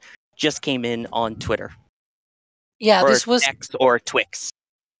Julia, that just came in on Twitter. Yeah, or this was X or Twix.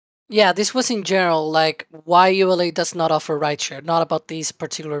 Yeah, this was in general, like why ULA does not offer rideshare, not about this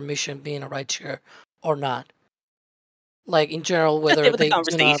particular mission being a rideshare or not. Like in general, whether With they the do not.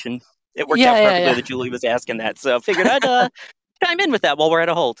 conversation, it worked out perfectly that Julie was asking that, so I figured I'd chime in with that while we're at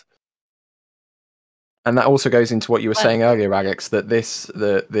a hold. And that also goes into what you were saying earlier, Alex, that this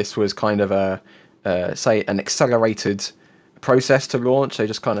was kind of say an accelerated process to launch. They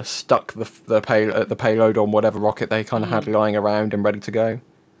just kind of stuck the payload on whatever rocket they kind of had lying around and ready to go.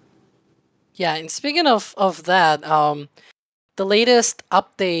 Yeah, and speaking of that, the latest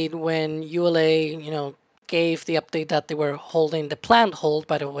update when ULA, gave the update that they were holding the planned hold,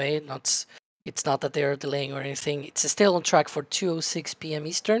 by the way, it's not that they're delaying or anything. It's still on track for 2:06 p.m.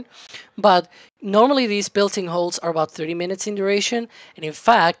 Eastern. But normally these built-in holds are about 30 minutes in duration. And in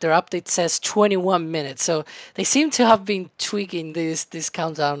fact, their update says 21 minutes. So they seem to have been tweaking this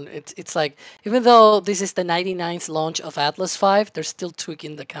countdown. It's like, even though this is the 99th launch of Atlas V, they're still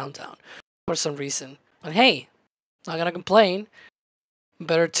tweaking the countdown for some reason. But hey, not gonna complain.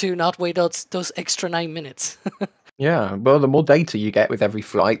 Better to not wait those extra 9 minutes. Yeah, well, the more data you get with every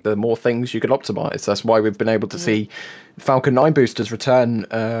flight, the more things you can optimize. That's why we've been able to see Falcon 9 boosters return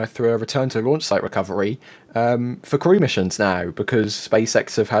through a return to launch site recovery for crew missions now, because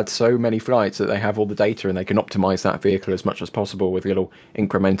SpaceX have had so many flights that they have all the data and they can optimize that vehicle as much as possible with little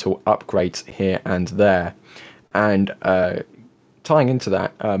incremental upgrades here and there. And tying into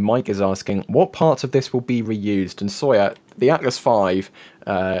that, Mike is asking, what parts of this will be reused? And Sawyer, the Atlas V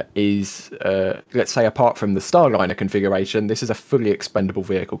is, let's say, apart from the Starliner configuration, this is a fully expendable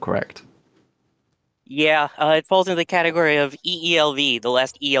vehicle, correct? Yeah, it falls into the category of EELV, the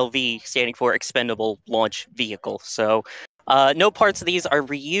last ELV standing for Expendable Launch Vehicle. So No parts of these are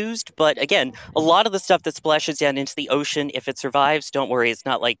reused, but again, a lot of the stuff that splashes down into the ocean, if it survives, don't worry, it's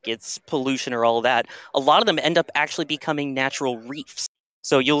not like it's pollution or all that. A lot of them end up actually becoming natural reefs.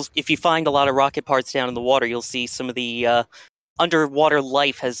 So if you find a lot of rocket parts down in the water, you'll see some of the underwater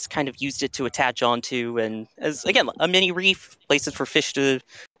life has kind of used it to attach onto, and as again a mini reef, places for fish to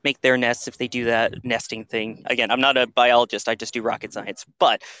make their nests if they do that nesting thing. Again, I'm not a biologist; I just do rocket science.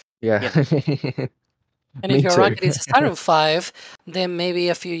 But Yeah. And if your rocket is a Saturn V, then maybe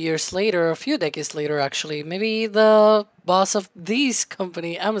a few years later, a few decades later, actually, maybe the boss of this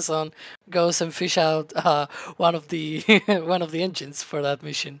company, Amazon, goes and fish out one of the one of the engines for that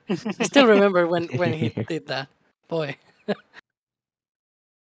mission. I still remember when he did that. Boy.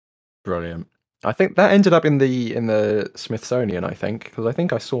 Brilliant. I think that ended up in the Smithsonian, I think, because I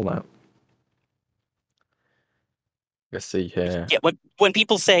think I saw that. Let's see here. Yeah, when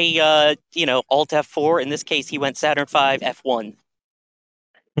people say Alt F4, in this case he went Saturn V F1.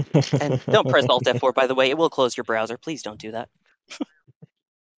 And don't press Alt F4, by the way, it will close your browser. Please don't do that.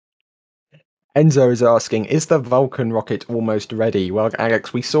 Enzo is asking, is the Vulcan rocket almost ready? Well,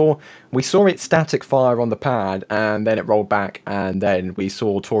 Alex, we saw it static fire on the pad, and then it rolled back, and then we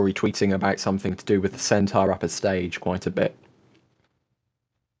saw Tory tweeting about something to do with the Centaur upper stage quite a bit.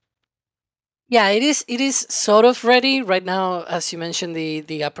 Yeah, it is sort of ready right now. As you mentioned,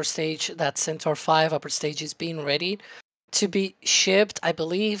 the upper stage, that Centaur 5 upper stage, is being ready to be shipped. I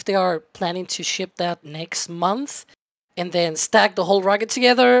believe they are planning to ship that next month, and then stack the whole rocket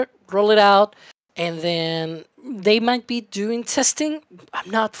together, roll it out, and then they might be doing testing. I'm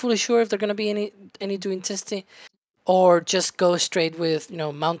not fully sure if they're going to be any doing testing, or just go straight with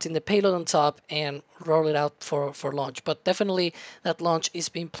mounting the payload on top and roll it out for launch. But definitely that launch is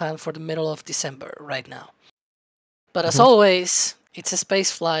being planned for the middle of December right now. But as always, it's a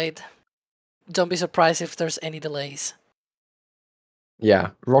space flight. Don't be surprised if there's any delays.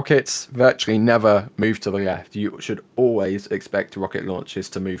 Yeah, rockets virtually never move to the left. You should always expect rocket launches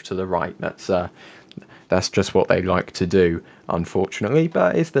to move to the right. That's just what they like to do, unfortunately,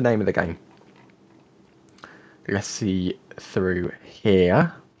 but it's the name of the game. Let's see through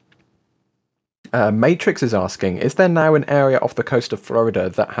here. Matrix is asking, is there now an area off the coast of Florida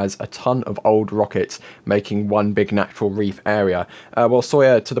that has a ton of old rockets making one big natural reef area? Well,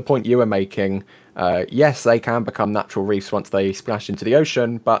 Sawyer, to the point you were making, yes, they can become natural reefs once they splash into the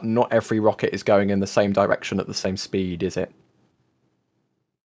ocean, but not every rocket is going in the same direction at the same speed, is it?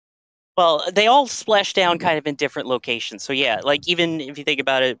 Well, they all splash down kind of in different locations. So yeah, like even if you think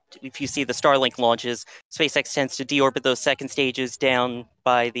about it, if you see the Starlink launches, SpaceX tends to deorbit those second stages down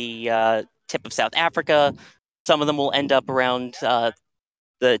by the tip of South Africa. Some of them will end up around the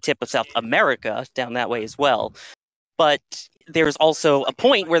tip of South America, down that way as well. But there's also a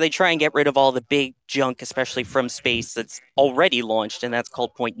point where they try and get rid of all the big junk, especially from space, that's already launched, and that's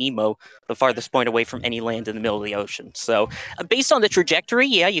called Point Nemo, the farthest point away from any land in the middle of the ocean. So based on the trajectory,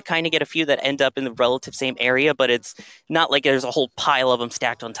 yeah, you kind of get a few that end up in the relative same area, but it's not like there's a whole pile of them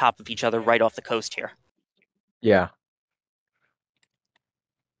stacked on top of each other right off the coast here. Yeah.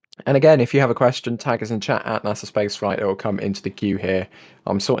 And again, if you have a question, tag us in chat at NASA Spaceflight. It will come into the queue here.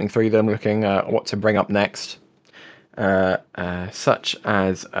 I'm sorting through them, looking at what to bring up next. Such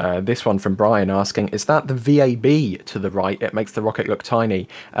as this one from Brian asking, is that the VAB to the right? It makes the rocket look tiny.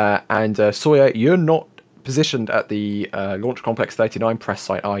 And Sawyer, you're not positioned at the Launch Complex 39 press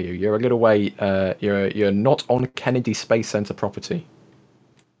site, are you? You're a little way. You're not on Kennedy Space Center property.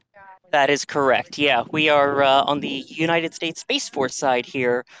 That is correct. Yeah, we are on the United States Space Force side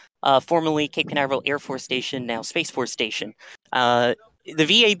here, formerly Cape Canaveral Air Force Station, now Space Force Station. The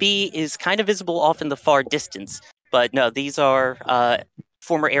VAB is kind of visible off in the far distance, but no, these are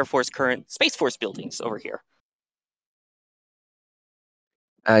former Air Force, current Space Force buildings over here.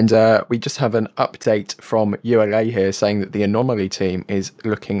 And we just have an update from ULA here saying that the anomaly team is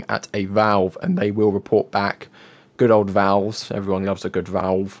looking at a valve and they will report back. Good old valves. Everyone loves a good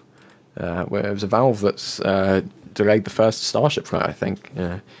valve. Where it was a valve that's delayed the first Starship flight, I think.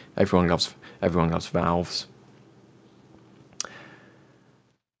 Everyone loves valves.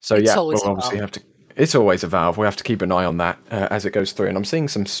 So it's yeah, we'll obviously have to. It's always a valve. We have to keep an eye on that as it goes through. And I'm seeing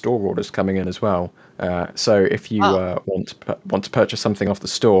some store orders coming in as well. So if you want to purchase something off the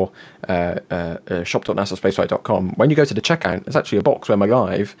store, shop.nasaspaceflight.com. When you go to the checkout, there's actually a box when we're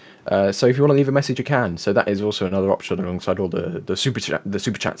live. So if you want to leave a message, you can. So that is also another option alongside all the super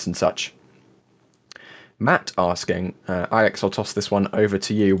chats and such. Matt asking, Alex, I'll toss this one over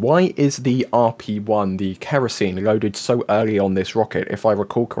to you. Why is the RP-1, the kerosene, loaded so early on this rocket? If I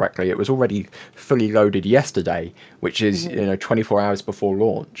recall correctly, it was already fully loaded yesterday, which is 24 hours before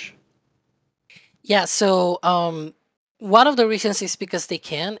launch. Yeah, so one of the reasons is because they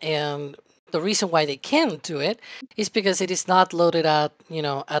can, and the reason why they can do it is because it is not loaded at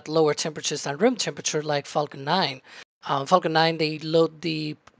at lower temperatures than room temperature like Falcon 9. Falcon 9, they load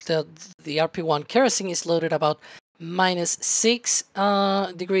the RP1 kerosene is loaded about -6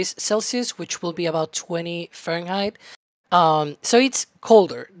 degrees Celsius, which will be about 20 Fahrenheit. So it's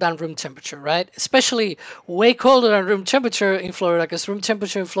colder than room temperature, right? Especially way colder than room temperature in Florida, because room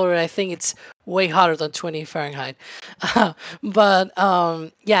temperature in Florida, I think it's way hotter than 20 Fahrenheit. But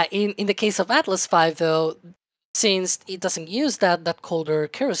yeah, in the case of Atlas V, though, since it doesn't use that colder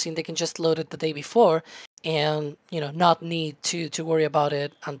kerosene, they can just load it the day before, and not need to worry about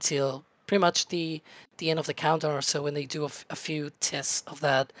it until pretty much the end of the countdown or so, when they do a few tests of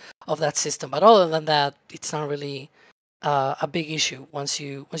that system. But other than that, it's not really a big issue. Once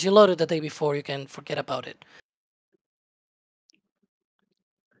you load it the day before, you can forget about it.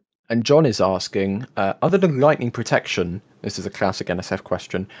 And John is asking, other than lightning protection, this is a classic NSF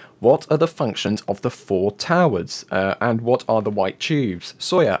question, what are the functions of the 4 towers? And what are the white tubes?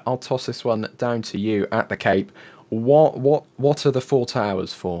 Sawyer, I'll toss this one down to you at the Cape. What are the 4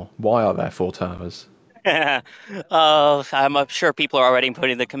 towers for? Why are there 4 towers? I'm sure people are already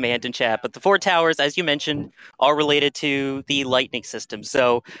putting the command in chat, but the 4 towers, as you mentioned, are related to the lightning system.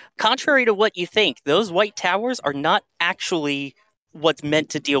 So, contrary to what you think, those white towers are not actually what's meant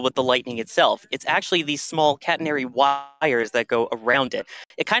to deal with the lightning itself. It's actually these small catenary wires that go around it.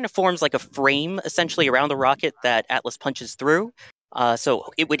 It kind of forms like a frame, essentially, around the rocket that Atlas punches through. So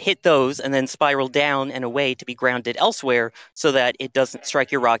it would hit those and then spiral down and away to be grounded elsewhere so that it doesn't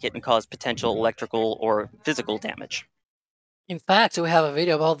strike your rocket and cause potential electrical or physical damage. In fact, we have a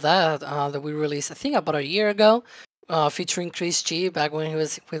video about that we released, I think, about a year ago, featuring Chris G back when he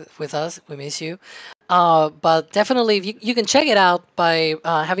was with us. We miss you. But definitely, you can check it out by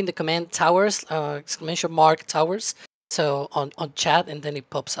having the command towers, exclamation mark towers. So on chat, and then it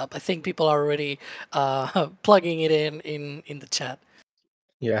pops up. I think people are already plugging it in the chat.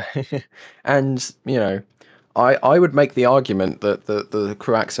 Yeah, and I would make the argument that the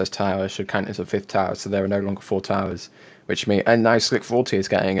crew access tower should count as a 5th tower, so there are no longer 4 towers. Which means, and now Slick 40 is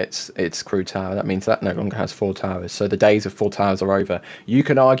getting its crew tower. That means that no longer has 4 towers. So the days of 4 towers are over. You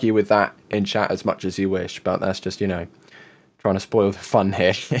can argue with that in chat as much as you wish, but that's just trying to spoil the fun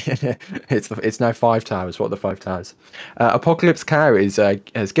here. It's now 5 towers. What are the 5 towers? Apocalypse Cow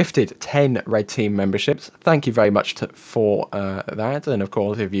has gifted 10 Red Team memberships. Thank you very much for that. And of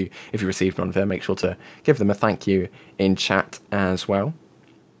course, if you received one of them, make sure to give them a thank you in chat as well.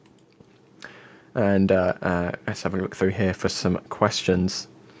 And let's have a look through here for some questions.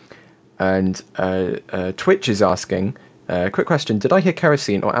 And Twitch is asking, quick question, did I hear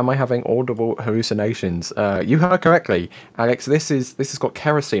kerosene or am I having audible hallucinations? You heard correctly, Alex. This has got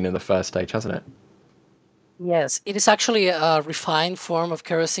kerosene in the first stage, hasn't it? Yes, it is actually a refined form of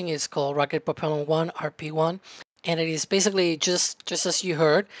kerosene. It's called Rocket Propellant 1, RP1. And it is basically just as you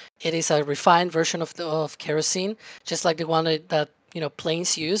heard, it is a refined version of kerosene, just like the one that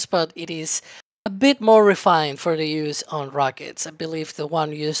planes use, but it is a bit more refined for the use on rockets. I believe the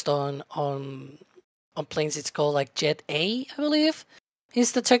one used on planes, it's called like Jet A, I believe,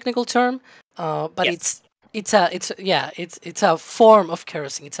 is the technical term. But yes. it's a form of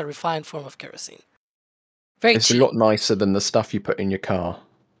kerosene. It's a refined form of kerosene. Very It's cheap. a lot nicer than the stuff you put in your car.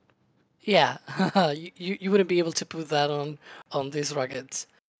 Yeah, you wouldn't be able to put that on these rockets.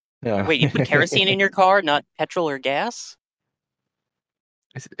 Yeah. Wait, you put kerosene in your car, not petrol or gas?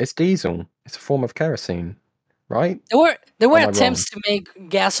 It's diesel. It's a form of kerosene, right? There were attempts to make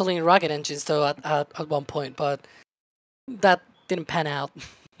gasoline rocket engines though at one point, but that didn't pan out.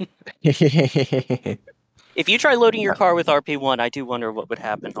 If you try loading your car with RP1, I do wonder what would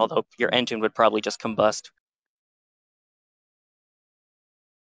happen, although your engine would probably just combust.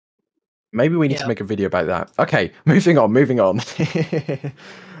 Maybe we need to make a video about that. Okay, moving on.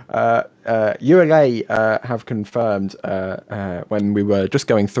 ULA have confirmed when we were just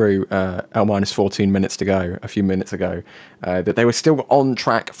going through L-14 minutes to go, a few minutes ago, that they were still on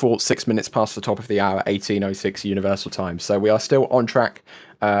track for 6 minutes past the top of the hour, 18:06 Universal Time. So we are still on track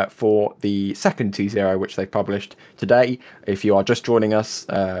for the second T0, which they published today. If you are just joining us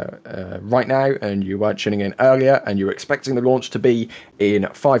right now and you weren't tuning in earlier and you were expecting the launch to be in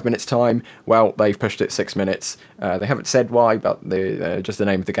 5 minutes time, well, they've pushed it 6 minutes. They haven't said why, but just the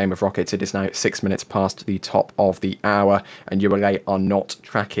name of the game of rockets, it is now 6 minutes past the top of the hour, and ULA are not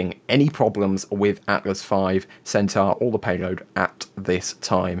tracking any problems with Atlas V, Centaur, or the payload at this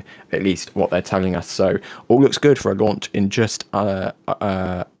time, at least what they're telling us. So all looks good for a launch in just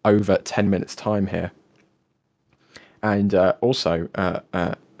over 10 minutes time here. And also,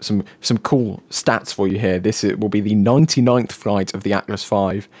 some cool stats for you here. This will be the 99th flight of the Atlas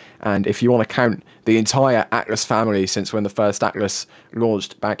V, and if you want to count the entire Atlas family since when the first Atlas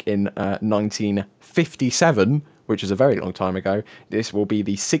launched back in 1957, which is a very long time ago, this will be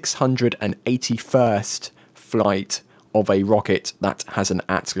the 681st flight of a rocket that has an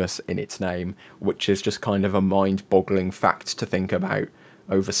Atlas in its name, which is just kind of a mind-boggling fact to think about.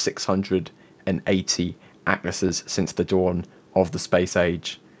 Over 680 Atlases since the dawn of the space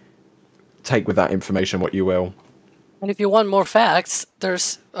age. Take with that information what you will. And if you want more facts,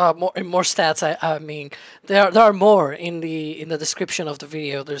 there's more stats. I mean, there are more in the description of the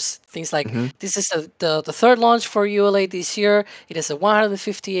video. There's things like this is the third launch for ULA this year. It is the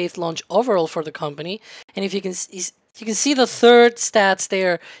 158th launch overall for the company. And if you can see the third stats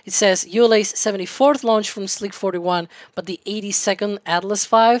there. It says ULA's 74th launch from Slick 41, but the 82nd Atlas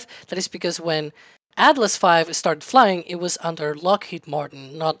V. That is because when Atlas V started flying, it was under Lockheed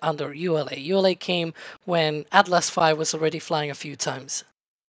Martin, not under ULA. ULA came when Atlas V was already flying a few times.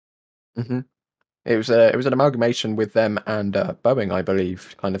 It was an amalgamation with them and Boeing, I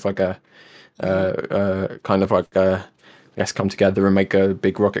believe, kind of like a let's come together and make a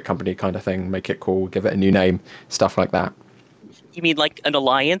big rocket company kind of thing, make it cool, give it a new name, stuff like that. You mean like an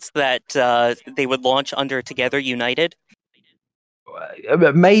alliance that they would launch under together, united?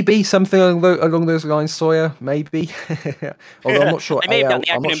 Maybe something along those lines, Sawyer. Maybe. Although I'm not sure. I may have gotten the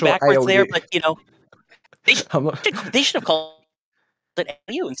acronym backwards there, but you know, they should have called it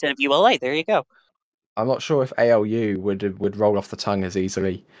ALU instead of ULA. There you go. I'm not sure if ALU would roll off the tongue as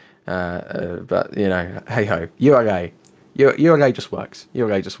easily, but you know, hey ho, ULA just works.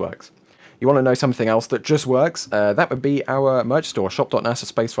 ULA just works. You want to know something else that just works? That would be our merch store,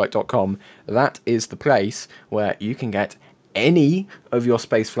 shop.nasaspaceflight.com. That is the place where you can get any of your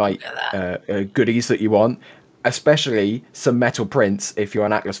spaceflight goodies that you want, especially some metal prints if you're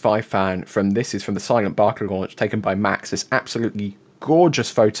an Atlas V fan. This is from the Silent Barker launch taken by Max. This absolutely gorgeous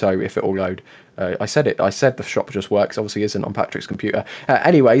photo if it will load. I said the shop just works. Obviously isn't on Patrick's computer.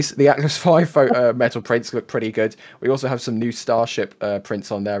 Anyways, the Atlas V metal prints look pretty good. We also have some new Starship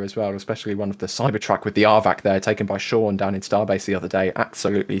prints on there as well, especially one of the Cybertruck with the RVAC there, taken by Sean down in Starbase the other day.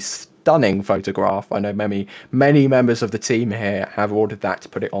 Absolutely stunning photograph. I know many members of the team here have ordered that to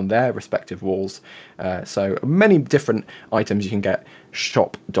put it on their respective walls. So many different items you can get.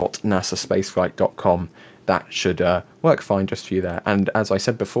 shop.nasaspaceflight.com. That should work fine just for you there. And as I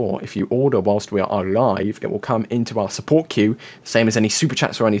said before, if you order whilst we are live, it will come into our support queue, same as any super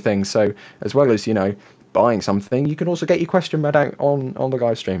chats or anything. So as well as, you know, buying something, you can also get your question read out on the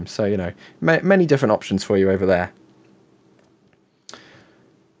live stream. So, you know, many different options for you over there.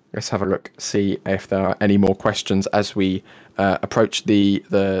 Let's have a look, see if there are any more questions as we approach the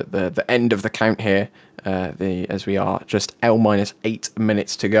end of the count here. As we are just L-8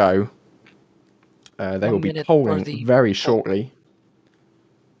 minutes to go. They will be polling very shortly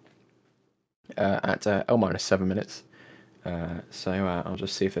at L-7 minutes. So I'll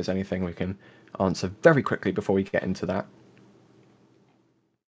just see if there's anything we can answer very quickly before we get into that.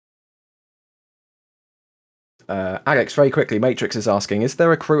 Alex, very quickly, Matrix is asking, is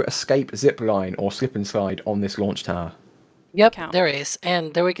there a crew escape zip line or slip and slide on this launch tower? Yep, there is.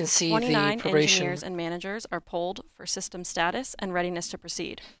 And there we can see 29 the preparation. engineers and managers are polled for system status and readiness to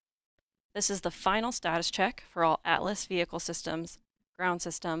proceed. This is the final status check for all Atlas vehicle systems, ground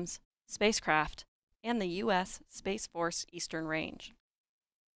systems, spacecraft, and the U.S. Space Force Eastern Range.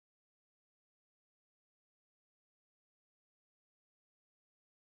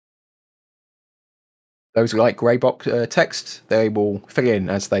 Those light grey box text, they will fill in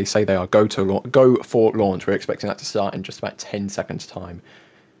as they say they are go for launch. We're expecting that to start in just about 10 seconds time.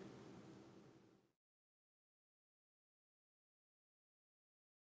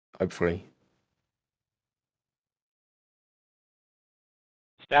 Hopefully.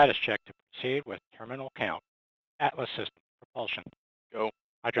 Status check to proceed with terminal count. Atlas system, propulsion, go.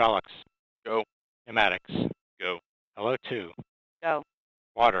 Hydraulics, go. Pneumatics, go. LO2, Go.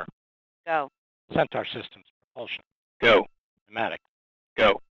 water, Go. Centaur systems, propulsion, go. Pneumatics,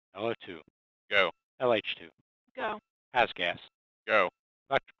 go. LO2, go. LH2, Go. gas, go.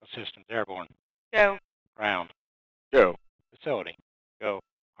 Electrical systems, airborne, Go. ground, go. Facility, go.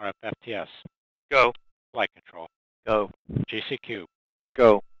 RFFTS, go. Flight control, go. GCQ,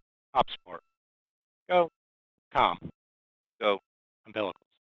 go. Op-support, go. Com, go. Umbilicals,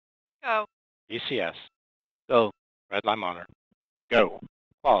 Go. DCS, go. Red line monitor, go.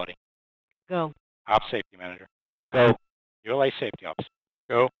 Quality, Go. Op safety manager, go. ULA safety officer,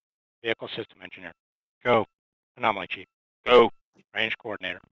 go. Vehicle system engineer, go. Anomaly chief, go. Range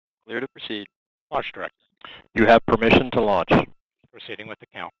coordinator, clear to proceed. Launch director, You have permission to launch. proceeding with the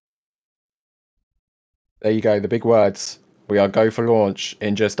count. There you go, the big words. We are go for launch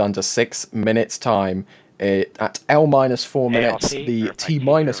in just under 6 minutes time. At L minus 4 minutes, ALC, the verify T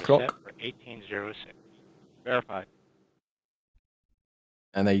minus T0 clock. set for 1806. Verified.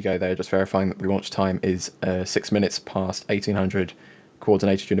 And there you go, they're just verifying that the launch time is 6 minutes past 1800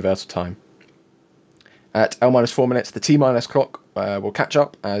 Coordinated Universal Time. At L minus 4 minutes, the T minus clock will catch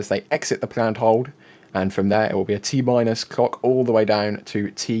up as they exit the planned hold, and from there it will be a T minus clock all the way down to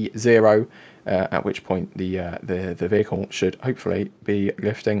T0, at which point the vehicle should hopefully be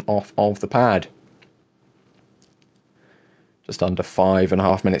lifting off of the pad. Just under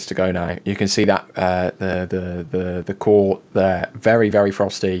 5.5 minutes to go now. You can see that the core there, very, very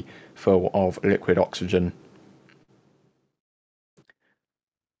frosty, full of liquid oxygen.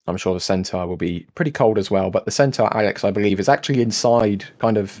 I'm sure the Centaur will be pretty cold as well, but the Centaur, Alex, I believe, is actually inside,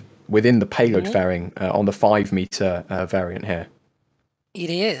 kind of within the payload fairing on the 5-meter variant here. It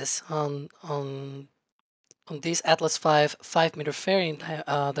is on this Atlas 5-meter fairing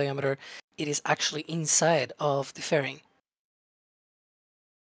diameter. It is actually inside of the fairing.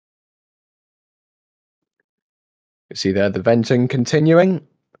 You see there the venting continuing.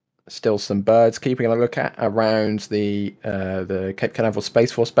 Still some birds keeping a look at around the Cape Canaveral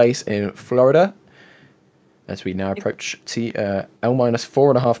Space Force Base in Florida. As we now approach L minus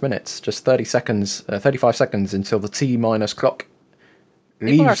 4.5 minutes, just 35 seconds until the T minus clock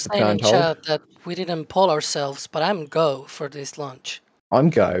leaves the planned hold. People are saying in chat that we didn't poll ourselves, but I'm go for this launch. I'm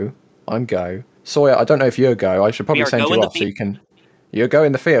go. Sawyer, I don't know if you're go. I should probably send you off so you can. You're go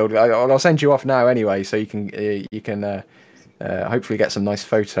in the field. I'll send you off now anyway, so you can hopefully get some nice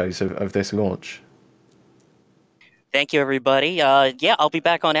photos of this launch. Thank you, everybody. Yeah, I'll be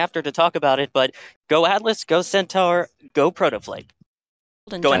back on after to talk about it, but go Atlas, go Centaur, go Protoflight.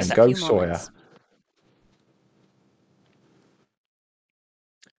 Go and go Sawyer.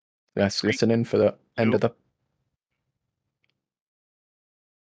 Let's listen in for the end of the...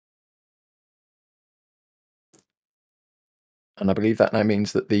 And I believe that now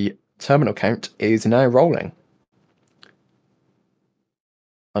means that the terminal count is now rolling.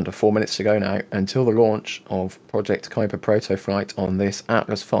 Under 4 minutes to go now until the launch of Project Kuiper Protoflight on this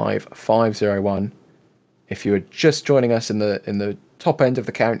Atlas V 501. If you are just joining us in the top end of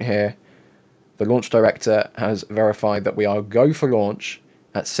the count here, the launch director has verified that we are go for launch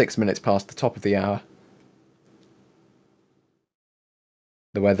at 6 minutes past the top of the hour.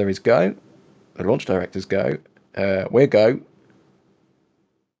 The weather is go. The launch director's go. We're go.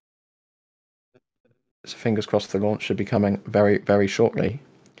 So fingers crossed the launch should be coming very, very shortly.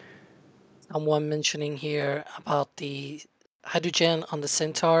 Someone mentioning here about the hydrogen on the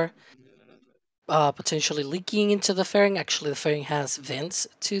Centaur potentially leaking into the fairing. Actually, the fairing has vents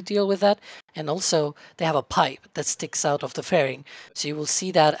to deal with that. And also, they have a pipe that sticks out of the fairing. So you will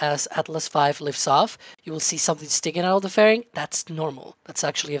see that as Atlas V lifts off, you will see something sticking out of the fairing. That's normal. That's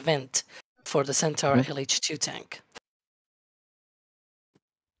actually a vent for the Centaur LH2 tank.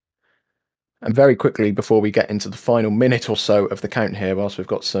 And very quickly, before we get into the final minute or so of the count here, whilst we've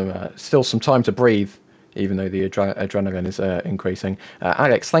got still some time to breathe, even though the adrenaline is increasing.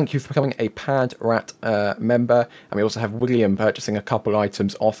 Alex, thank you for becoming a Pad Rat member. And we also have William purchasing a couple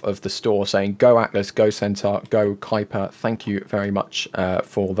items off of the store, saying, go Atlas, go Centaur, go Kuiper. Thank you very much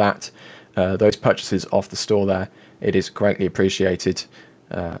for that. Those purchases off the store there, it is greatly appreciated.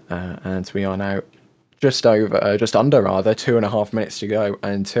 And we are now just under 2.5 minutes to go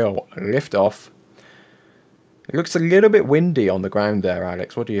until liftoff. It looks a little bit windy on the ground there,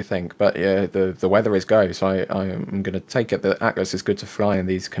 Alex. What do you think? But yeah, the weather is go, so I'm going to take it that Atlas is good to fly in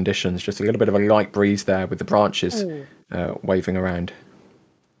these conditions. Just a little bit of a light breeze there with the branches waving around.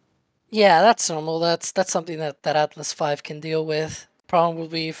 Yeah, that's normal. That's something that Atlas V can deal with. Problem will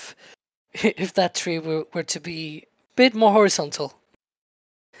be if that tree were to be a bit more horizontal.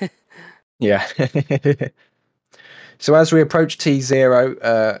 Yeah. So as we approach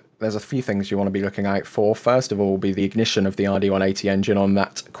T0, there's a few things you want to be looking out for. First of all will be the ignition of the RD-180 engine on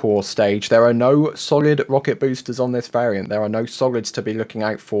that core stage. There are no solid rocket boosters on this variant. There are no solids to be looking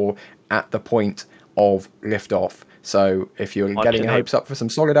out for at the point of liftoff. So if you're getting your hopes up for some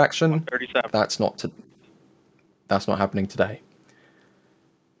solid action, that's not happening today.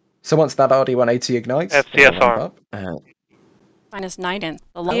 So once that RD-180 ignites, FCSR. Minus 9 in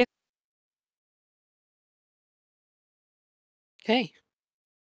the low. Okay.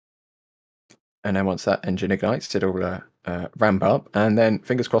 And then once that engine ignites, it'll ramp up, and then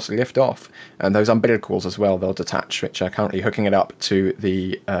fingers crossed lift off. And those umbilicals as well, they'll detach, which are currently hooking it up to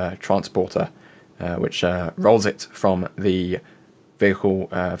the transporter, which rolls it from the vehicle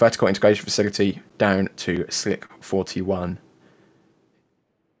vertical integration facility down to Slick 41.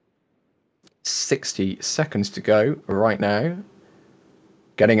 60 seconds to go right now.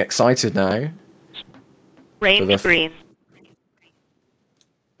 Getting excited now. Range green.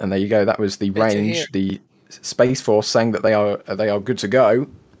 And there you go. That was the Good to hear. range. The Space Force saying that they are good to go.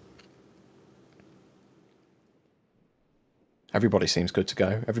 Everybody seems good to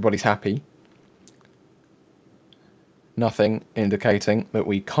go. Everybody's happy. Nothing indicating that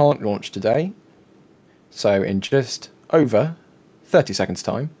we can't launch today. So in just over 30 seconds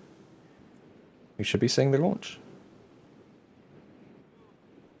time, we should be seeing the launch.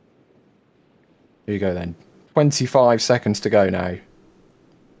 Here you go then. 25 seconds to go now.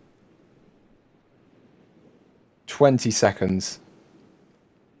 20 seconds.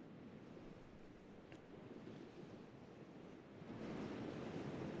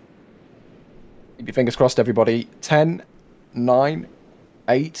 Keep your fingers crossed, everybody. 10, 9,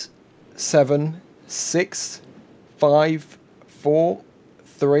 8, 7, 6, 5, 4,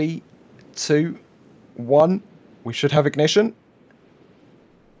 3, 2, 1. We should have ignition.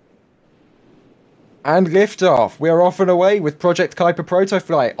 And liftoff. We are off and away with Project Kuiper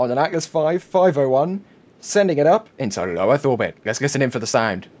Protoflight on an Atlas V 501, sending it up into low Earth orbit. Let's listen in for the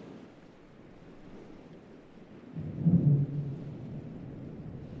sound.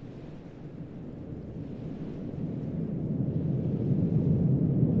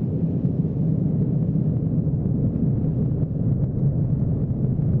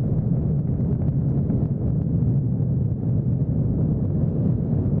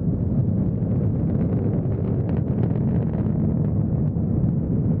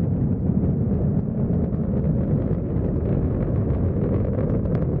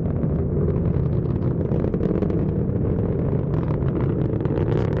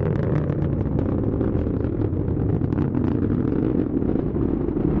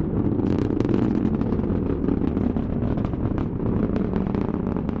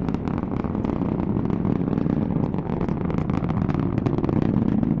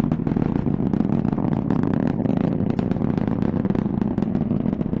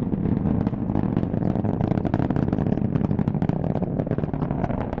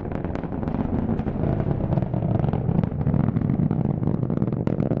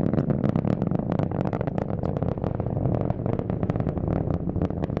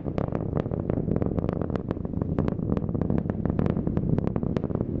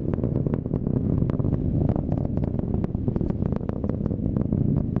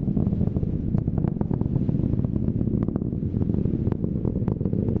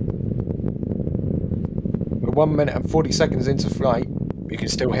 We're 1 minute and 40 seconds into flight. You can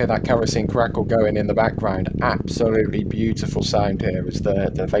still hear that kerosene crackle going in the background. Absolutely beautiful sound here as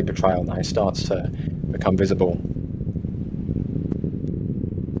the vapor trail now starts to become visible.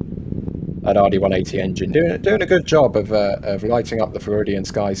 That RD-180 engine doing a good job of lighting up the Floridian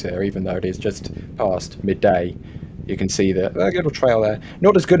skies here, even though it is just past midday. You can see the little trail there.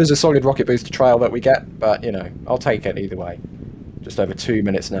 Not as good as a solid rocket booster trail that we get, but you know, I'll take it either way. Just over 2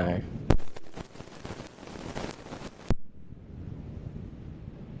 minutes now.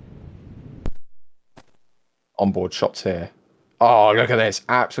 Onboard shots here. Oh, look at this.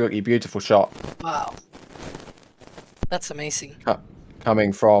 Absolutely beautiful shot. Wow. That's amazing.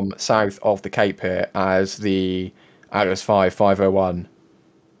 Coming from south of the Cape here as the Atlas V 501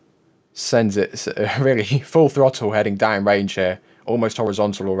 sends it really full throttle heading down range here. Almost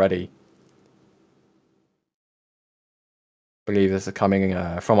horizontal already. I believe this is coming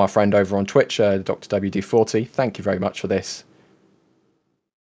from our friend over on Twitch, Dr. WD40. Thank you very much for this.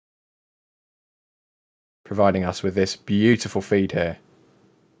 Providing us with this beautiful feed here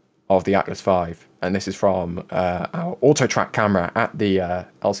of the Atlas V, and this is from our auto-track camera at the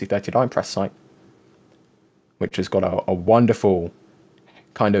LC39 press site, which has got a wonderful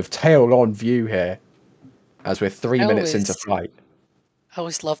kind of tail-on view here as we're 3 minutes into flight. I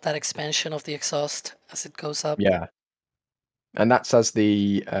always love that expansion of the exhaust as it goes up. Yeah, and that's as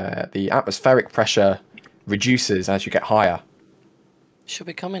the atmospheric pressure reduces as you get higher. Should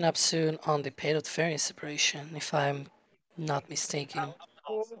be coming up soon on the payload fairing separation, if I'm not mistaken.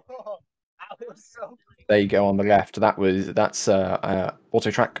 There you go on the left. That's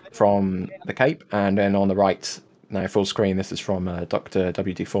auto track from the Cape, and then on the right, now full screen. This is from Dr.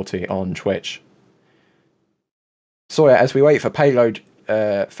 WD40 on Twitch. Sawyer, as we wait for payload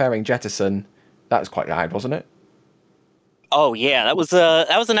fairing jettison, that was quite loud, wasn't it? Oh yeah, that was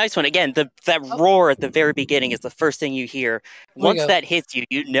a nice one. Again, that roar at the very beginning is the first thing you hear. Once that hits you,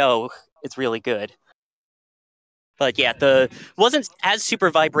 you know it's really good. But yeah, wasn't as super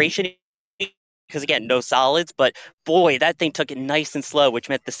vibration because again, no solids. But boy, that thing took it nice and slow, which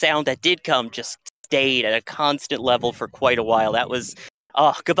meant the sound that did come just stayed at a constant level for quite a while. That was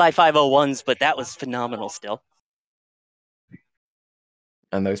Oh, goodbye 501s, but that was phenomenal still.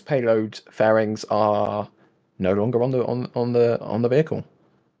 And those payload fairings are no longer on the vehicle.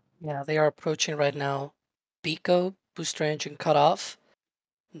 Yeah, they are approaching right now. Pico, booster engine cut off.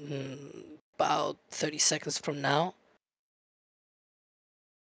 About 30 seconds from now.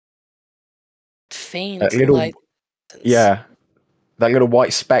 Faint light. Yeah, that little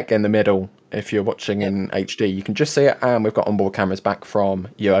white speck in the middle, if you're watching in HD, you can just see it, and we've got onboard cameras back from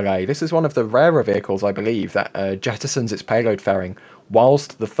ULA. This is one of the rarer vehicles, I believe, that jettisons its payload fairing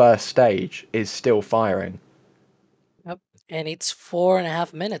whilst the first stage is still firing. Yep, and it's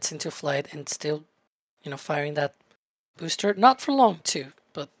 4.5 minutes into flight and still, firing that booster. Not for long, too,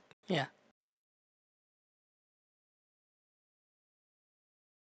 but yeah.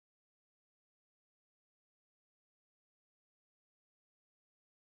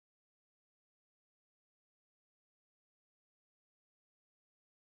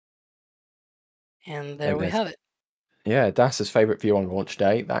 And there we have it. Yeah, DAS's favourite view on launch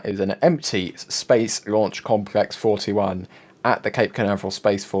day. That is an empty Space Launch Complex 41 at the Cape Canaveral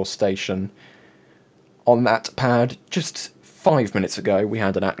Space Force Station. On that pad, just 5 minutes ago, we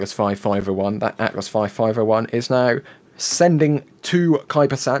had an Atlas 5501. That Atlas 5501 is now sending 2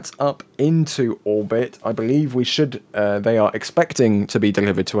 Kuipersats up into orbit. I believe they are expecting to be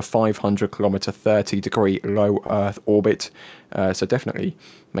delivered to a 500 kilometer 30-degree low Earth orbit. So definitely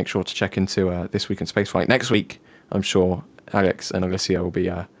make sure to check into This Week in Spaceflight. Next week, I'm sure Alex and Alicia will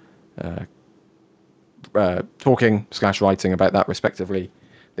be talking/writing about that respectively.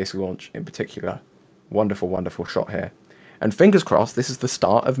 This launch in particular. Wonderful, wonderful shot here. And fingers crossed, this is the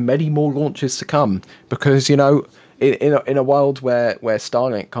start of many more launches to come. Because, in a world where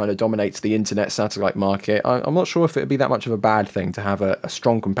Starlink kind of dominates the internet satellite market, I'm not sure if it would be that much of a bad thing to have a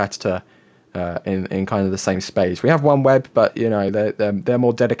strong competitor in kind of the same space. We have OneWeb, but they're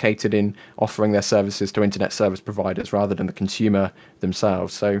more dedicated in offering their services to internet service providers rather than the consumer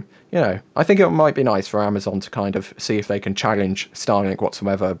themselves. So I think it might be nice for Amazon to kind of see if they can challenge Starlink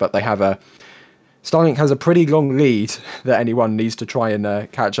whatsoever. But Starlink has a pretty long lead that anyone needs to try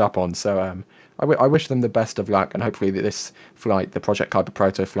and catch up on. So I wish them the best of luck, and hopefully this flight, the Project Kuiper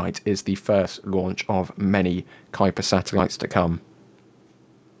Protoflight, is the first launch of many Kuiper satellites to come.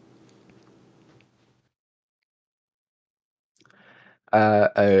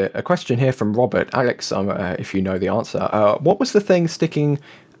 A question here from Robert. Alex, if you know the answer. What was the thing sticking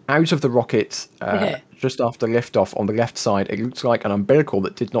out of the rocket just after liftoff on the left side? It looks like an umbilical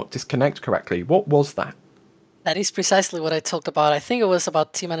that did not disconnect correctly. What was that? That is precisely what I talked about. I think it was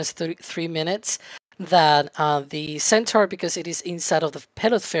about T-minus 3 minutes that the Centaur, because it is inside of the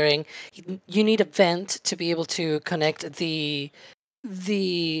payload fairing, you need a vent to be able to connect the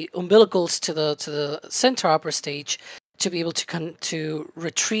umbilicals to the Centaur upper stage to be able to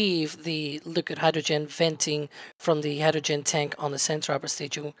retrieve the liquid hydrogen venting from the hydrogen tank on the Centaur upper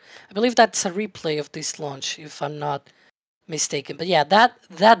stage. I believe that's a replay of this launch, if I'm not mistaken. But yeah,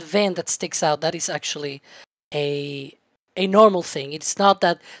 that vent that sticks out, that is actually a normal thing. It's not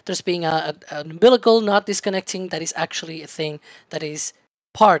that there's being an umbilical not disconnecting. That is actually a thing that is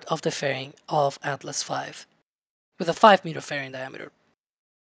part of the fairing of Atlas V with a 5-meter fairing diameter.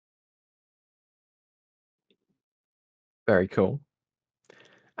 Very cool.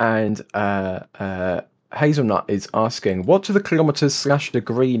 And Hazelnut is asking, what do the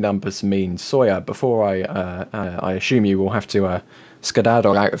kilometers/degree numbers mean? Sawyer, before I assume you will have to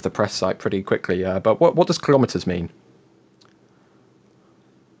skedaddle out of the press site pretty quickly, but what does kilometers mean?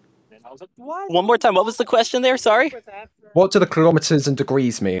 One more time, what was the question there? Sorry? What do the kilometers and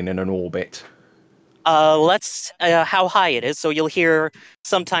degrees mean in an orbit? Let's how high it is. So you'll hear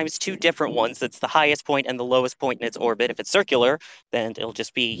sometimes 2 different ones. That's the highest point and the lowest point in its orbit. If it's circular, then it'll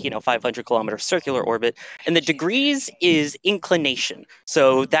just be 500 kilometer circular orbit. And the degrees is inclination.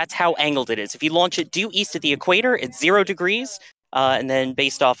 So that's how angled it is. If you launch it due east of the equator, it's 0 degrees. And then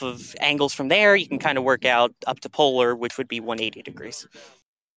based off of angles from there, you can kind of work out up to polar, which would be 180 degrees.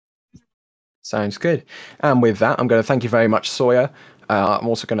 Sounds good. And with that, I'm going to thank you very much, Sawyer. I'm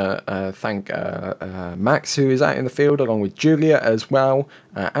also going to thank Max, who is out in the field, along with Julia as well,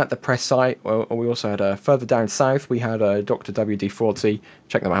 at the press site. We also had further down south, we had Dr. WD40.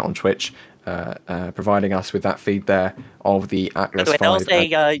 Check them out on Twitch, providing us with that feed there of the Atlas 5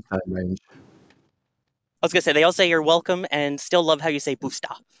 range. I was going to say, they all say you're welcome and still love how you say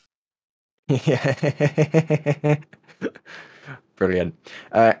boosta. Yeah. Brilliant.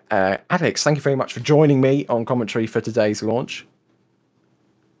 Alex, thank you very much for joining me on commentary for today's launch.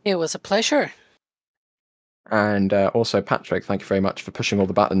 It was a pleasure. And also, Patrick, thank you very much for pushing all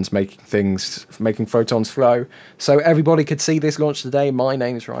the buttons, making photons flow. So everybody could see this launch today. My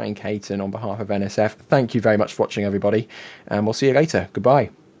name is Ryan Caton on behalf of NSF. Thank you very much for watching, everybody. And we'll see you later. Goodbye.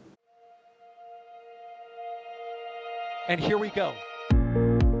 And here we go.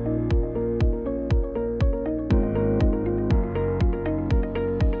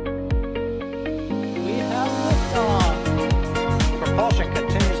 We have liftoff. Propulsion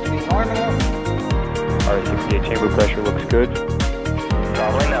continues to be normal. R68 chamber pressure looks good.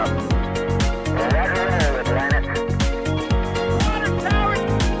 Doubling up. Roger, roger, planet. Water towers,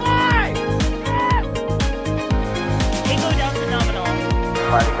 fly! Yes! Tango down to nominal.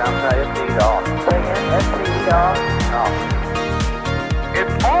 Flight downside speed off. Bring in SPE off. Off.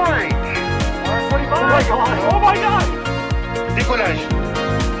 It's orange! Oh my god! Oh my god! Decollage.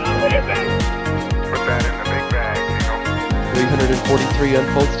 What is it? Put that in the big bag, 343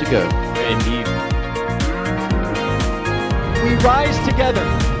 unfolds to go. Indeed. We rise together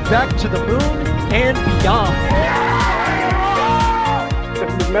back to the moon and beyond.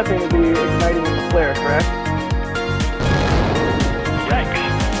 This methane will be igniting in the flare,